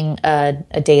taking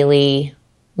a daily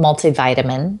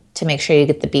multivitamin to make sure you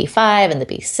get the B5 and the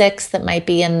B6 that might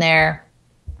be in there?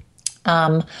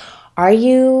 Are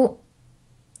you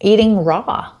eating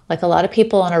raw? Like a lot of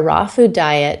people on a raw food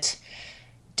diet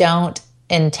don't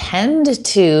intend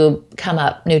to come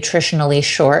up nutritionally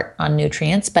short on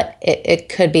nutrients, but it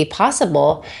could be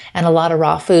possible. And a lot of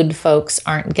raw food folks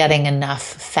aren't getting enough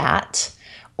fat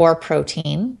or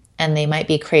protein, and they might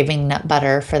be craving nut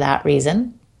butter for that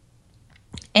reason.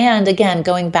 And again,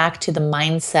 going back to the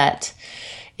mindset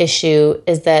issue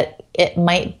is that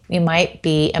you might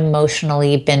be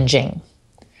emotionally binging.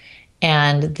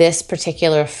 And this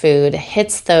particular food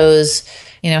hits those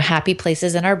happy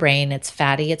places in our brain. It's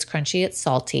fatty, it's crunchy, it's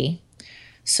salty.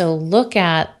 So look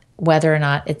at whether or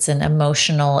not it's an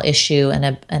emotional issue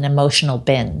and an emotional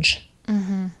binge.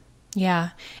 Mm-hmm. Yeah.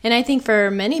 And I think for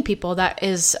many people, that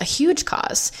is a huge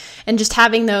cause. And just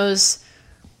having those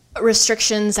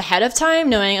restrictions ahead of time,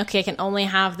 knowing, okay, I can only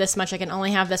have this much,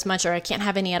 or I can't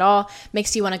have any at all,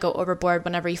 makes you want to go overboard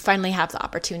whenever you finally have the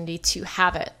opportunity to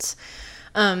have it.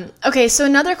 Okay, so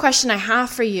another question I have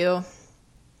for you,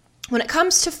 when it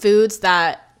comes to foods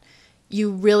that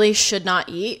you really should not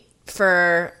eat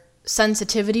for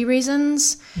sensitivity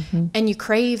reasons, mm-hmm. and you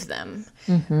crave them,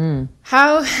 mm-hmm.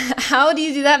 how do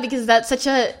you do that? Because that's such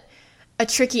a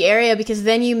tricky area, because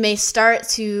then you may start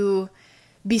to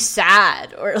be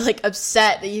sad or like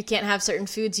upset that you can't have certain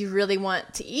foods you really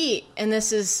want to eat. And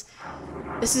this is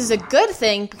a good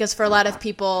thing, because for a lot of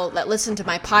people that listen to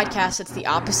my podcast, it's the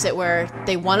opposite, where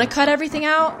they want to cut everything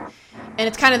out. And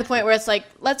it's kind of the point where it's like,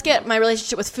 let's get my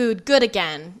relationship with food good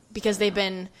again, because they've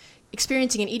been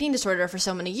experiencing an eating disorder for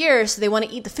so many years, so they want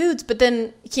to eat the foods, but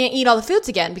then you can't eat all the foods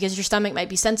again because your stomach might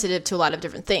be sensitive to a lot of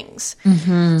different things.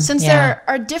 Since there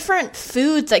are different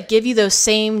foods that give you those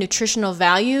same nutritional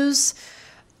values,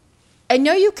 I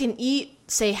know you can eat,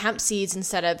 say, hemp seeds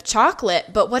instead of chocolate,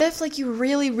 but what if like you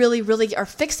really, really, really are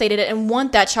fixated and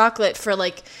want that chocolate for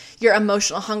like your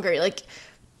emotional hunger? Like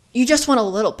you just want a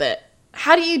little bit.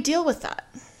 How do you deal with that?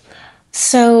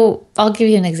 So I'll give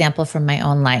you an example from my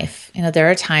own life.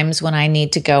 There are times when I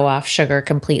need to go off sugar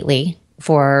completely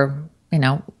for,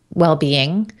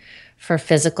 well-being, for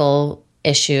physical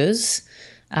issues.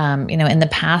 In the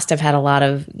past, I've had a lot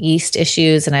of yeast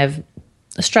issues and I've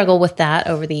struggled with that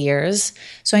over the years.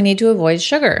 So I need to avoid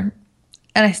sugar.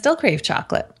 And I still crave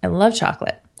chocolate. I love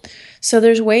chocolate. So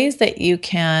there's ways that you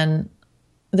can,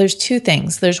 there's two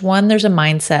things. There's one, there's a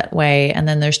mindset way, and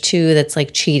then there's two that's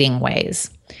like cheating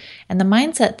ways. And the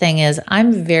mindset thing is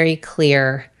I'm very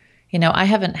clear. I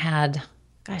haven't had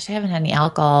any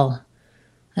alcohol,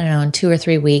 I don't know, in 2 or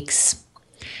 3 weeks.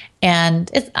 And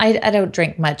I don't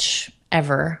drink much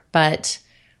ever, but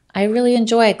I really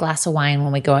enjoy a glass of wine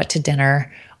when we go out to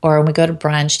dinner or when we go to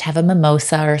brunch to have a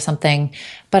mimosa or something.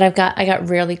 But I got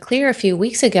really clear a few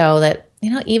weeks ago that,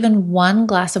 even one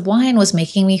glass of wine was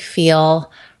making me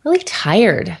feel really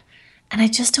tired. And I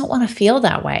just don't want to feel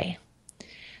that way.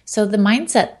 So the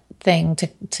mindset thing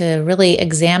to really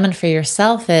examine for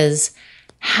yourself is,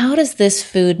 how does this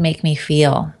food make me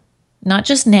feel? Not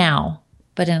just now,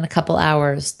 but in a couple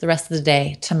hours, the rest of the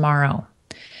day, tomorrow.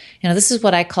 This is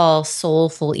what I call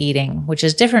soulful eating, which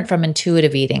is different from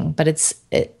intuitive eating, but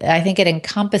I think it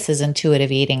encompasses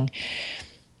intuitive eating,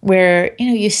 where,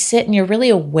 you sit and you're really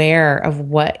aware of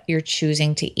what you're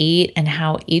choosing to eat and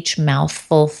how each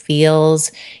mouthful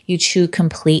feels. You chew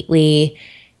completely.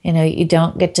 You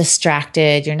don't get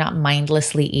distracted. You're not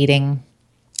mindlessly eating.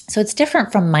 So it's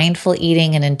different from mindful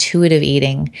eating and intuitive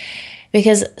eating,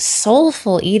 because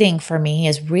soulful eating for me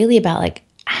is really about like,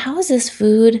 how is this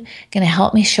food going to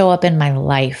help me show up in my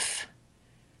life?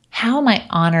 How am I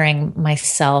honoring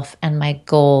myself and my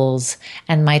goals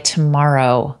and my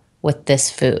tomorrow with this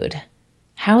food?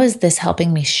 How is this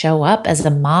helping me show up as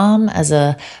a mom, as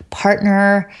a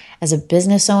partner, as a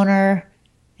business owner?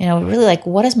 Really like,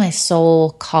 what is my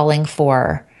soul calling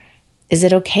for? Is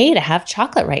it okay to have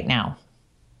chocolate right now?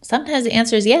 Sometimes the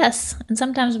answer is yes. And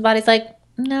sometimes the body's like,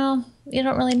 no, you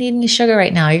don't really need any sugar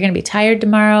right now. You're going to be tired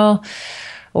tomorrow.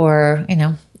 Or,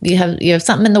 you have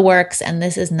something in the works and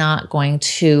this is not going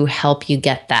to help you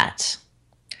get that.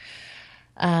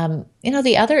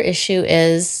 The other issue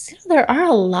is, there are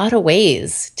a lot of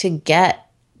ways to get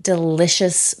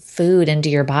delicious food into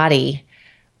your body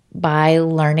by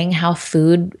learning how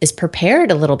food is prepared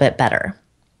a little bit better.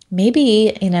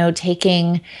 Maybe,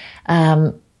 taking,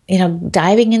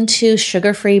 diving into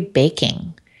sugar-free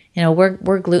baking.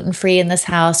 We're gluten-free in this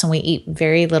house and we eat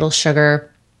very little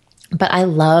sugar, but I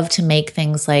love to make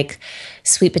things like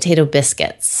sweet potato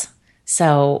biscuits.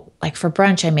 So like for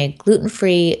brunch, I made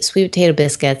gluten-free sweet potato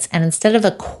biscuits, and instead of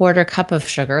a 1/4 cup of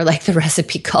sugar like the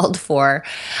recipe called for,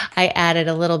 I added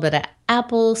a little bit of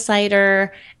apple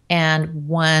cider and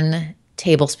 1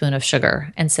 tablespoon of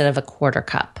sugar instead of a 1/4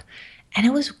 cup. And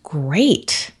it was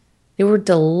great. They were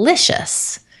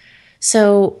delicious.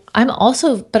 So I'm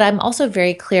also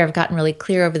very clear. I've gotten really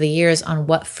clear over the years on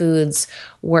what foods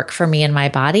work for me in my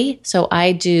body. So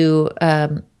I do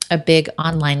a big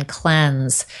online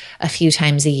cleanse a few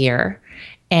times a year.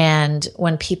 And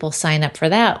when people sign up for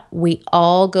that, we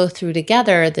all go through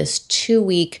together this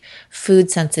 2-week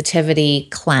food sensitivity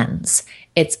cleanse.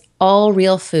 It's all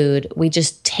real food. We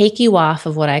just take you off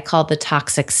of what I call the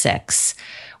toxic 6,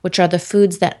 which are the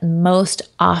foods that most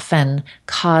often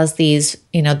cause these,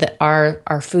 that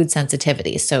are food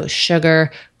sensitivities. So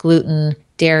sugar, gluten,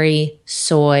 dairy,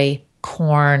 soy,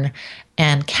 corn,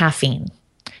 and caffeine.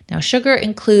 Now, sugar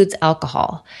includes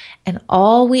alcohol. And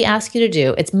all we ask you to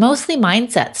do, it's mostly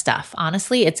mindset stuff.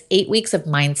 Honestly, it's 8 weeks of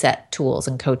mindset tools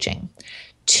and coaching.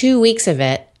 2 weeks of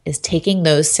it is taking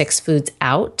those 6 foods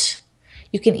out.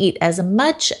 You can eat as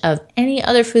much of any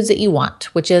other foods that you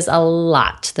want, which is a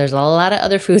lot. There's a lot of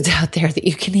other foods out there that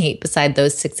you can eat beside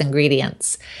those 6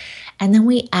 ingredients. And then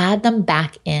we add them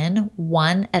back in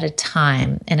one at a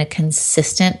time in a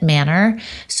consistent manner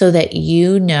so that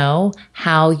you know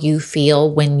how you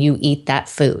feel when you eat that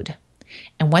food.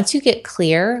 And once you get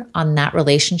clear on that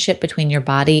relationship between your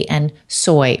body and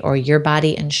soy or your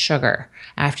body and sugar,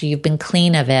 after you've been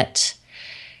clean of it,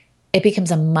 it becomes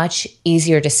a much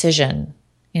easier decision.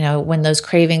 When those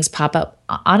cravings pop up,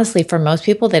 honestly, for most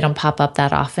people, they don't pop up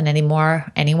that often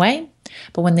anymore anyway.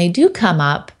 But when they do come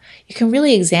up, you can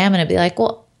really examine it, be like,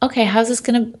 well, okay, how's this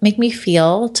going to make me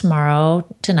feel tomorrow,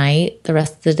 tonight, the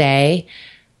rest of the day?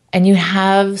 And you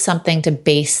have something to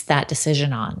base that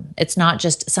decision on. It's not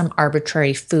just some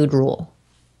arbitrary food rule.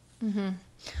 Mm-hmm.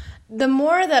 The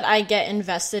more that I get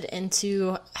invested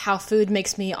into how food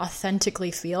makes me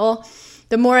authentically feel,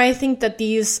 the more I think that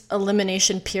these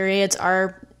elimination periods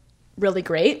are really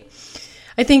great.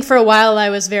 I think for a while I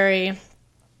was very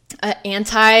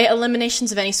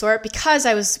anti-eliminations of any sort because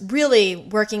I was really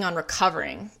working on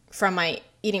recovering from my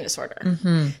eating disorder.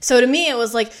 Mm-hmm. So to me, it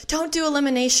was like, don't do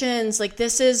eliminations. Like,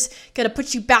 this is going to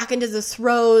put you back into the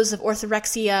throes of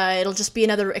orthorexia. It'll just be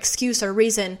another excuse or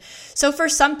reason. So for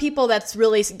some people, that's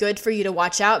really good for you to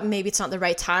watch out. Maybe it's not the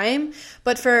right time.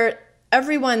 But for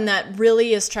everyone that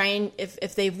really is trying,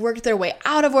 if they've worked their way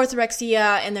out of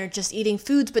orthorexia and they're just eating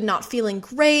foods but not feeling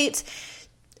great,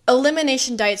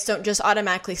 elimination diets don't just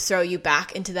automatically throw you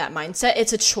back into that mindset.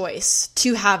 It's a choice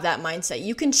to have that mindset.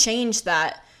 You can change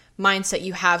that mindset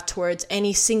you have towards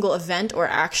any single event or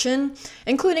action,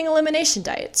 including elimination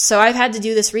diets. So I've had to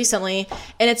do this recently,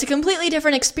 and it's a completely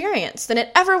different experience than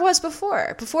it ever was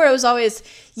before. Before it was always,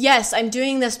 yes, I'm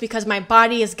doing this because my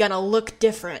body is gonna look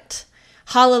different.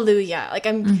 Hallelujah. Like,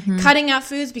 I'm cutting out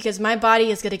foods because my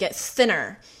body is gonna get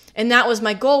thinner. And that was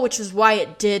my goal, which is why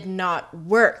it did not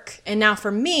work. And now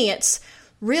for me, it's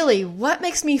really what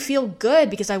makes me feel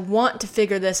good, because I want to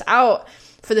figure this out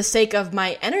for the sake of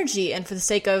my energy and for the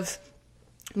sake of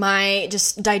my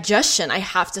just digestion. I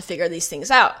have to figure these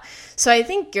things out. So I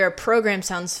think your program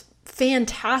sounds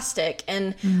fantastic.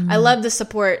 And I love the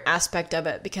support aspect of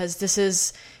it, because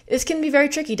this can be very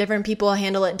tricky. Different people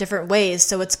handle it different ways.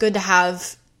 So it's good to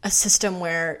have a system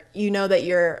where you know that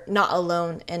you're not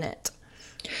alone in it.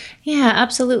 Yeah,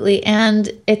 absolutely.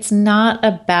 And it's not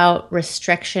about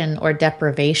restriction or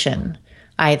deprivation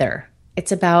either.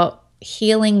 It's about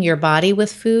healing your body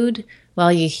with food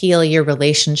while you heal your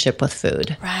relationship with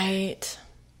food. Right.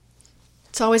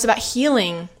 It's always about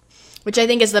healing, which I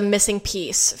think is the missing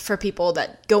piece for people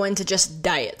that go into just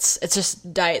diets. It's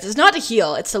just diets. It's not to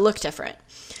heal, it's to look different.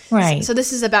 Right. So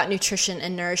this is about nutrition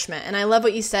and nourishment. And I love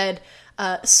what you said,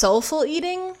 soulful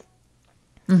eating.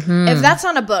 Mm-hmm. If that's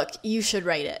not a book, you should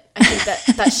write it. I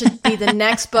think that should be the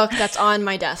next book that's on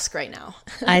my desk right now.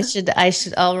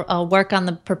 I'll work on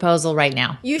the proposal right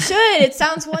now. You should. It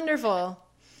sounds wonderful.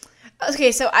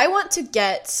 Okay, so I want to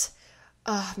get,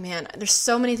 oh man, there's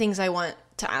so many things I want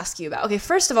to ask you about. Okay,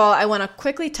 first of all, I want to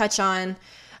quickly touch on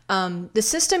the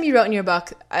system you wrote in your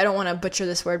book. I don't want to butcher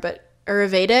this word, but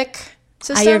Ayurvedic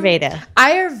system?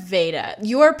 Ayurveda.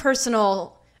 Your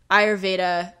personal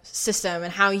Ayurveda system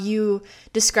and how you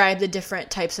describe the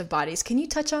different types of bodies. Can you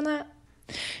touch on that?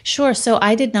 Sure. So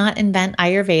I did not invent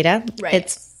Ayurveda. Right.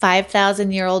 It's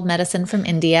 5,000-year-old medicine from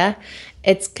India.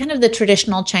 It's kind of the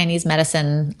traditional Chinese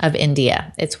medicine of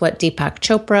India. It's what Deepak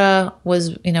Chopra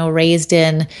was, raised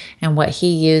in and what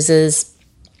he uses.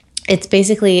 It's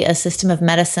basically a system of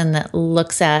medicine that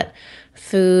looks at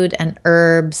food and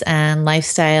herbs and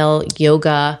lifestyle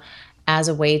yoga as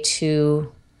a way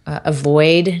to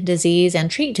avoid disease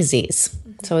and treat disease.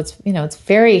 So it's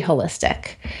very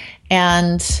holistic.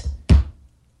 And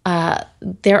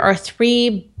there are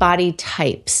 3 body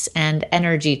types and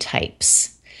energy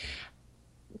types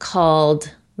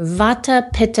called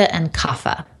Vata, Pitta, and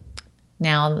Kapha.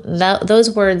 Now,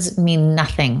 those words mean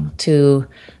nothing to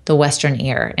the Western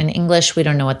ear. In English, we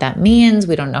don't know what that means.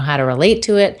 We don't know how to relate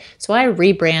to it. So I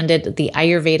rebranded the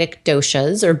Ayurvedic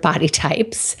doshas, or body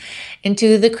types,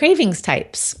 into the cravings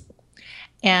types.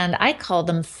 And I call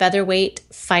them Featherweight,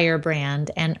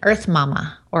 Firebrand, and Earth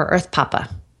Mama, or Earth Papa.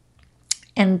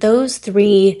 And those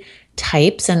 3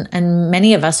 types, and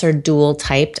many of us are dual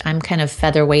typed. I'm kind of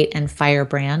Featherweight and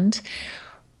Firebrand.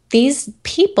 These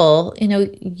people,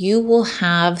 you will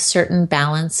have certain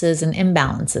balances and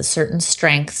imbalances, certain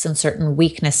strengths and certain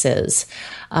weaknesses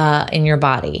in your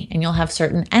body. And you'll have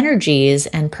certain energies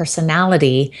and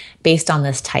personality based on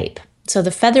this type. So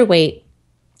the featherweight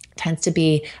tends to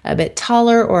be a bit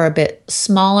taller or a bit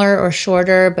smaller or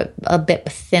shorter, but a bit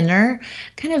thinner,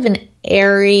 kind of an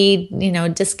airy,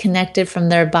 disconnected from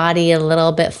their body, a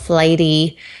little bit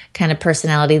flighty kind of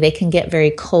personality. They can get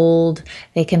very cold.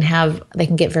 They can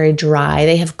get very dry.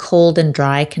 They have cold and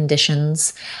dry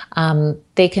conditions.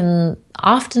 They can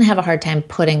often have a hard time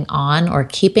putting on or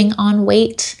keeping on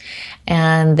weight.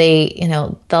 And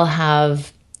they'll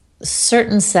have a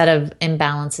certain set of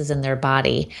imbalances in their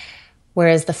body.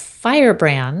 Whereas the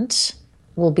firebrand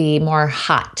will be more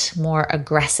hot, more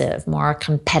aggressive, more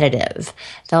competitive.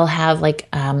 They'll have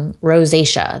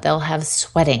rosacea. They'll have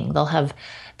sweating.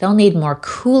 They'll need more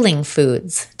cooling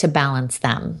foods to balance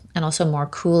them, and also more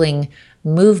cooling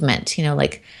movement,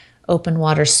 like open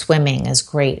water swimming is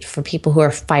great for people who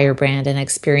are firebrand and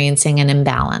experiencing an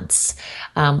imbalance.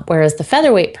 Whereas the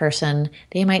featherweight person,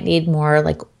 they might need more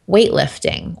like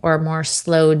weightlifting or more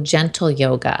slow, gentle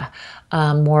yoga,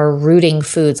 more rooting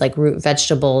foods like root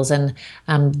vegetables and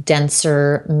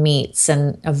denser meats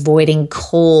and avoiding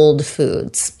cold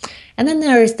foods. And then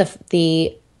there's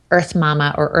the Earth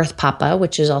Mama or Earth Papa,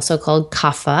 which is also called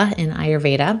Kapha in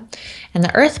Ayurveda. And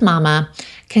the Earth Mama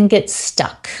can get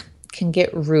stuck, can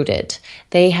get rooted.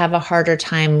 They have a harder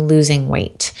time losing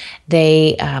weight.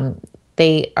 They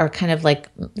are kind of like,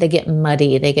 they get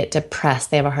muddy, they get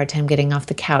depressed, they have a hard time getting off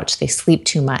the couch, they sleep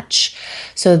too much.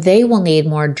 So they will need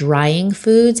more drying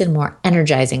foods and more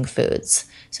energizing foods.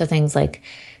 So things like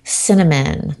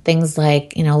cinnamon, things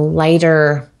like,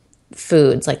 lighter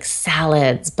foods like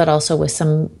salads, but also with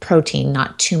some protein,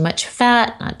 not too much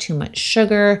fat, not too much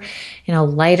sugar.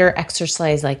 Lighter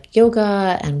exercise like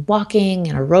yoga and walking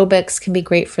and aerobics can be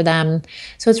great for them.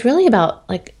 So it's really about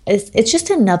it's just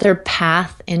another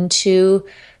path into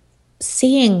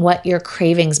seeing what your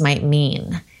cravings might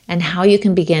mean and how you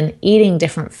can begin eating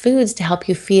different foods to help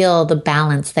you feel the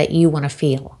balance that you want to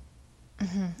feel.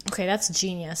 Mm-hmm. Okay, that's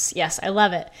genius. Yes, I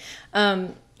love it.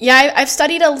 Yeah, I've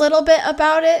studied a little bit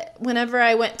about it whenever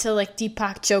I went to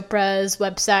Deepak Chopra's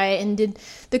website and did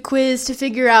the quiz to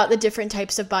figure out the different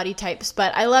types of body types.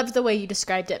 But I loved the way you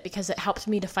described it because it helped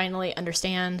me to finally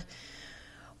understand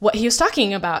what he was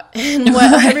talking about and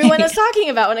what everyone is talking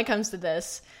about when it comes to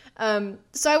this.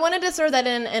 So I wanted to throw that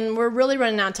in, and we're really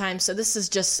running out of time. So this is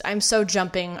just, I'm so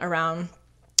jumping around.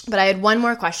 But I had one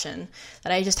more question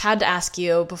that I just had to ask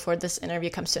you before this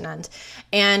interview comes to an end.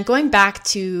 And going back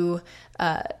to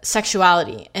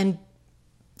sexuality and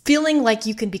feeling like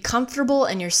you can be comfortable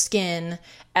in your skin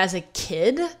as a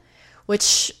kid,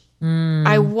 which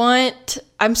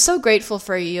I'm so grateful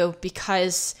for you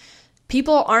because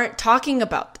people aren't talking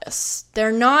about this.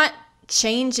 They're not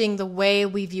changing the way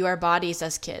we view our bodies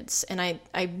as kids. And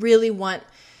I really want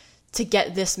to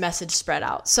get this message spread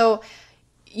out. So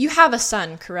you have a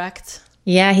son, correct?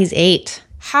 Yeah, he's 8.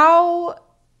 How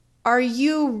are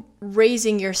you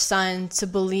raising your son to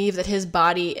believe that his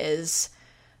body is,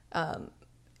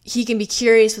 he can be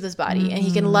curious with his body and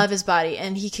he can love his body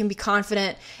and he can be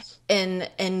confident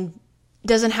and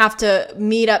doesn't have to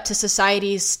meet up to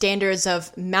society's standards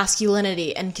of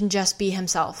masculinity and can just be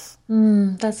himself?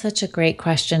 That's such a great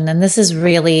question. And this is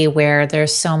really where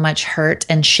there's so much hurt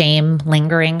and shame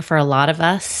lingering for a lot of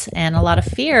us and a lot of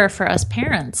fear for us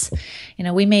parents.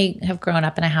 We may have grown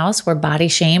up in a house where body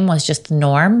shame was just the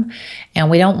norm, and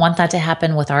we don't want that to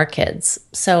happen with our kids.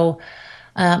 So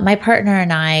my partner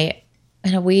and I,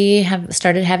 we have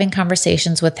started having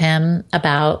conversations with him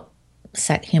about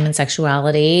human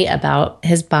sexuality, about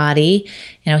his body.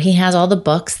 He has all the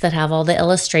books that have all the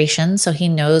illustrations, so he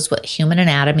knows what human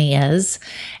anatomy is.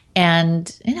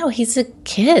 And, he's a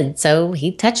kid, so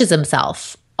he touches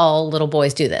himself. All little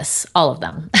boys do this, all of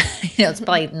them. It's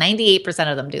probably 98%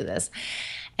 of them do this.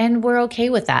 And we're okay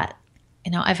with that.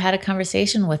 I've had a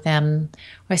conversation with him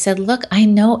where I said, look, I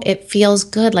know it feels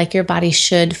good, like your body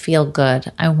should feel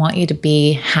good. I want you to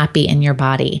be happy in your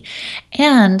body.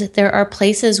 And there are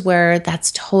places where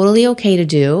that's totally okay to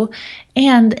do.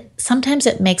 And sometimes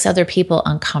it makes other people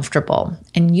uncomfortable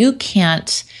and you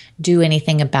can't do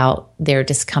anything about their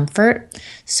discomfort.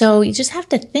 So you just have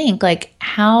to think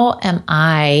how am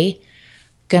I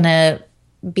going to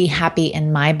be happy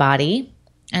in my body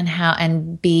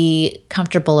and be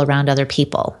comfortable around other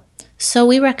people. So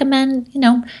we recommend,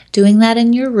 doing that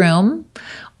in your room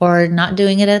or not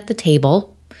doing it at the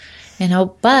table,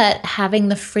 but having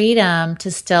the freedom to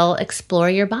still explore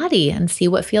your body and see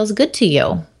what feels good to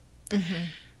you. Mm-hmm.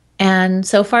 And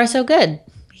so far, so good.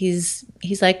 He's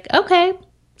like, okay,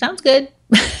 sounds good.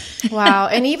 Wow.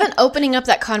 And even opening up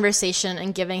that conversation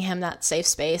and giving him that safe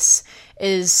space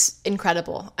is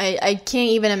incredible. I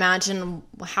can't even imagine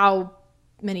how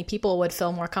many people would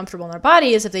feel more comfortable in their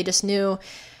bodies if they just knew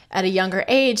at a younger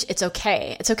age it's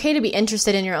okay. It's okay to be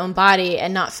interested in your own body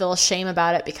and not feel shame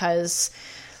about it, because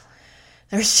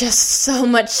there's just so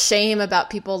much shame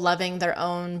about people loving their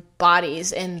own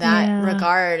bodies in that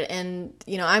regard. And,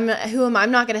 I'm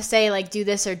not going to say do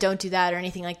this or don't do that or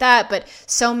anything like that, but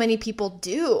so many people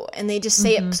do. And they just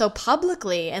say it so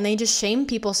publicly and they just shame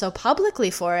people so publicly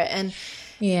for it. And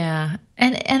yeah.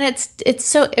 And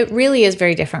it really is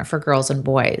very different for girls and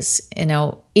boys.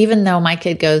 Even though my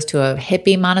kid goes to a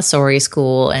hippie Montessori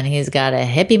school and he's got a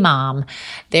hippie mom,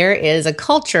 there is a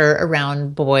culture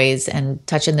around boys and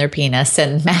touching their penis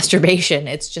and masturbation.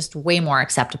 It's just way more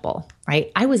acceptable,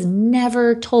 right? I was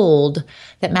never told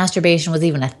that masturbation was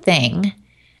even a thing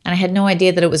And I had no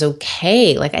idea that it was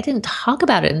okay. Like, I didn't talk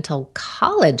about it until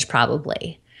college,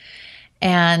 probably.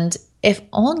 And if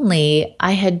only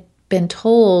I had been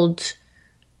told,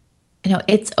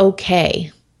 it's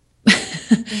okay.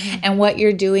 And what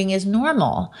you're doing is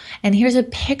normal. And here's a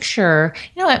picture.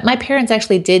 My parents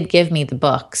actually did give me the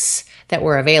books that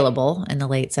were available in the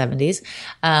late 70s.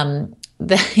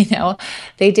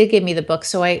 They did give me the books.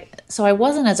 So I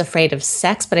wasn't as afraid of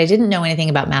sex, but I didn't know anything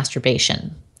about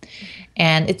masturbation.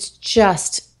 And it's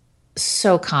just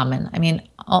so common. I mean,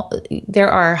 there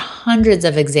are hundreds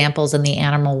of examples in the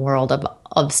animal world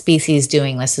of species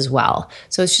doing this as well.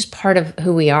 So it's just part of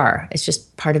who we are. It's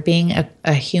just part of being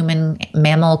a human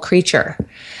mammal creature.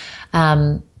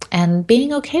 And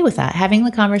being okay with that, having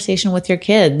the conversation with your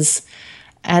kids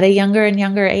at a younger and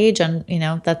younger age. And,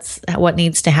 that's what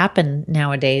needs to happen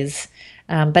nowadays.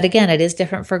 But again, it is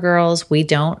different for girls. We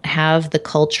don't have the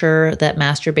culture that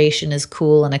masturbation is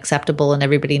cool and acceptable and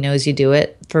everybody knows you do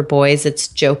it. For boys, it's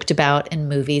joked about in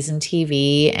movies and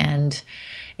TV and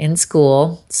in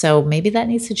school. So maybe that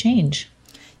needs to change.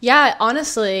 Yeah,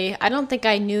 honestly, I don't think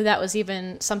I knew that was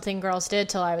even something girls did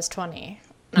till I was 20.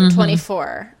 I'm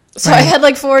 24. So right. I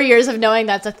had 4 years of knowing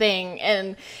that's a thing,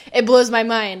 and it blows my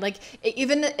mind.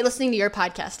 Even listening to your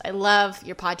podcast, I love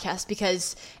your podcast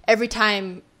because every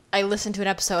time I listen to an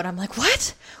episode, I'm like,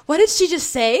 what? What did she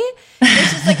just say?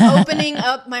 It's just opening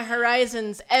up my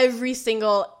horizons every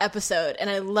single episode. And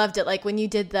I loved it. When you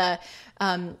did the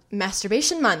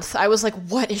masturbation month, I was like,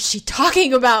 what is she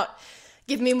talking about?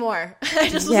 Give me more. I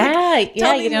just was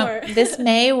tell me more. This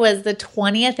May was the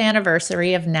 20th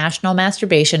anniversary of National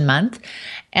Masturbation Month.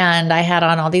 And I had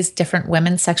on all these different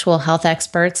women's sexual health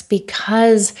experts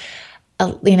because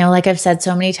like I've said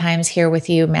so many times here with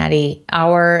you, Maddie,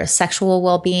 our sexual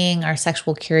well-being, our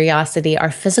sexual curiosity, our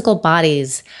physical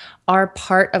bodies are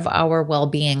part of our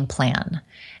well-being plan.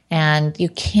 And you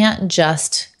can't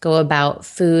just go about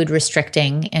food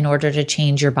restricting in order to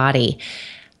change your body.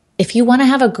 If you want to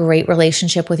have a great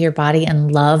relationship with your body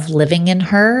and love living in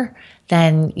her,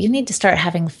 then you need to start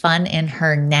having fun in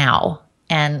her now.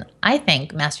 And I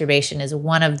think masturbation is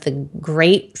one of the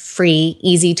great, free,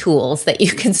 easy tools that you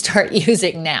can start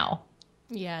using now.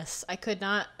 Yes, I could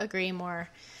not agree more.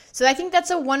 So I think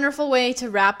that's a wonderful way to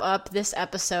wrap up this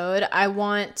episode.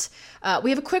 We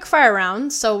have a quick fire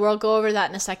round, so we'll go over that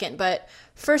in a second. But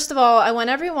first of all, I want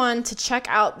everyone to check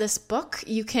out this book.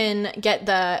 You can get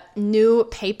the new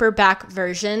paperback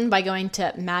version by going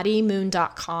to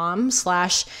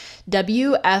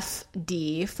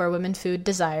maddiemoon.com/WFD for Women Food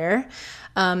Desire.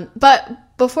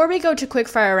 But before we go to quick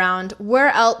fire round, where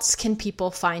else can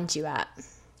people find you at?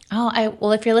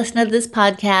 Well, if you're listening to this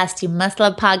podcast, you must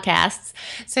love podcasts.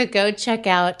 So go check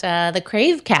out the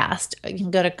Cravecast. You can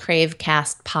go to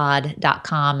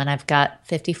cravecastpod.com, and I've got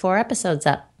 54 episodes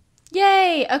up.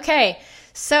 Yay! Okay.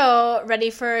 So ready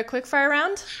for a quick fire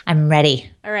round? I'm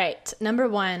ready. All right. Number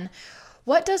 1,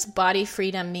 what does body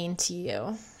freedom mean to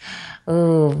you?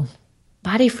 Ooh,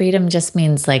 body freedom just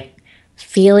means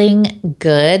feeling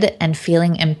good and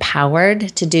feeling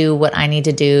empowered to do what I need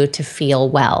to do to feel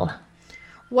well.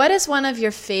 What is one of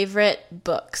your favorite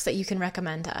books that you can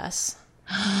recommend to us?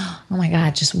 Oh my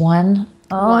God, just one?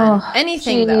 One.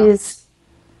 Anything geez.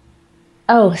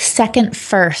 Though. Second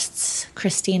Firsts,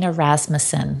 Christina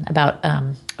Rasmussen, about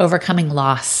overcoming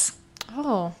loss.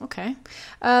 Oh, okay.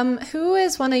 Who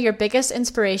is one of your biggest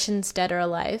inspirations, dead or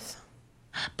alive?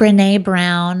 Brené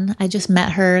Brown. I just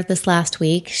met her this last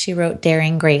week. She wrote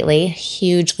Daring Greatly,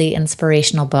 hugely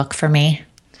inspirational book for me.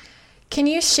 Can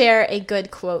you share a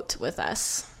good quote with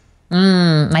us?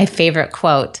 My favorite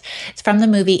quote. It's from the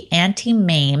movie Auntie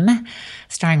Mame,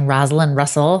 starring Rosalind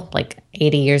Russell,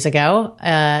 80 years ago.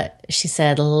 She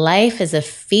said, "Life is a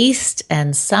feast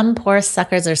and some poor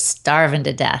suckers are starving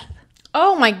to death."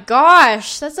 Oh my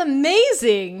gosh, that's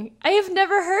amazing. I have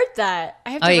never heard that.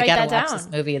 I have to write that down. You gotta watch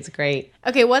this movie. It's great.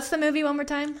 Okay, what's the movie one more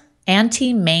time?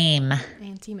 Auntie Mame.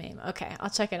 Auntie Mame. Okay, I'll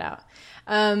check it out.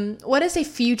 What is a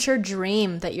future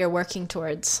dream that you're working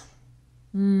towards?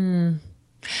 I'm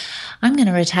going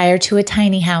to retire to a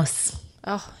tiny house.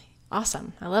 Oh,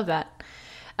 awesome. I love that.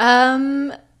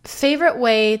 Favorite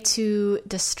way to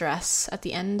distress at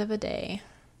the end of a day?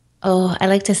 Oh, I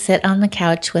like to sit on the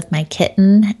couch with my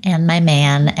kitten and my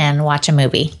man and watch a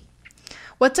movie.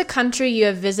 What's a country you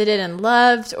have visited and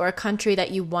loved, or a country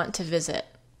that you want to visit?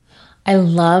 I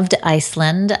loved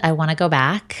Iceland. I want to go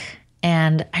back.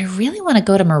 And I really want to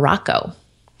go to Morocco.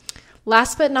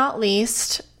 Last but not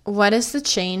least, what is the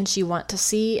change you want to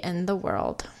see in the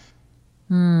world?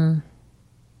 Wow,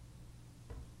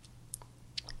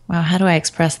 how do I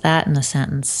express that in a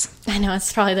sentence? I know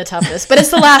it's probably the toughest, but it's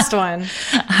the last one.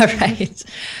 All right.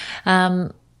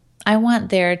 I want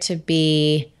there to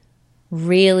be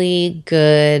really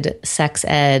good sex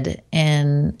ed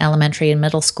in elementary and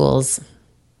middle schools.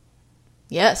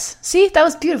 Yes. See, that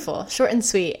was beautiful. Short and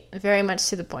sweet. Very much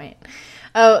to the point.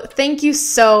 Oh, thank you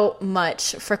so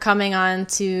much for coming on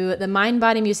to the Mind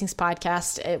Body Musings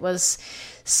podcast. It was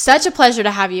such a pleasure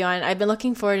to have you on. I've been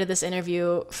looking forward to this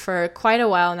interview for quite a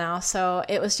while now. So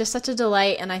it was just such a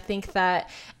delight. And I think that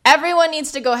everyone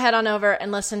needs to go head on over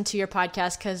and listen to your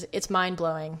podcast because it's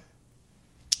mind-blowing.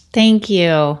 Thank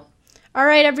you. All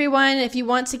right, everyone. If you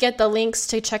want to get the links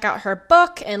to check out her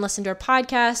book and listen to her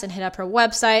podcast and hit up her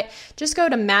website, just go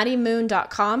to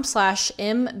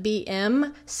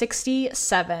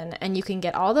maddiemoon.com/mbm67 and you can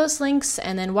get all those links.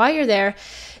 And then while you're there,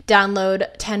 download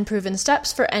 10 proven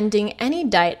steps for ending any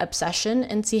diet obsession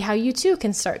and see how you too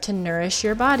can start to nourish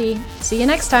your body. See you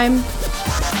next time.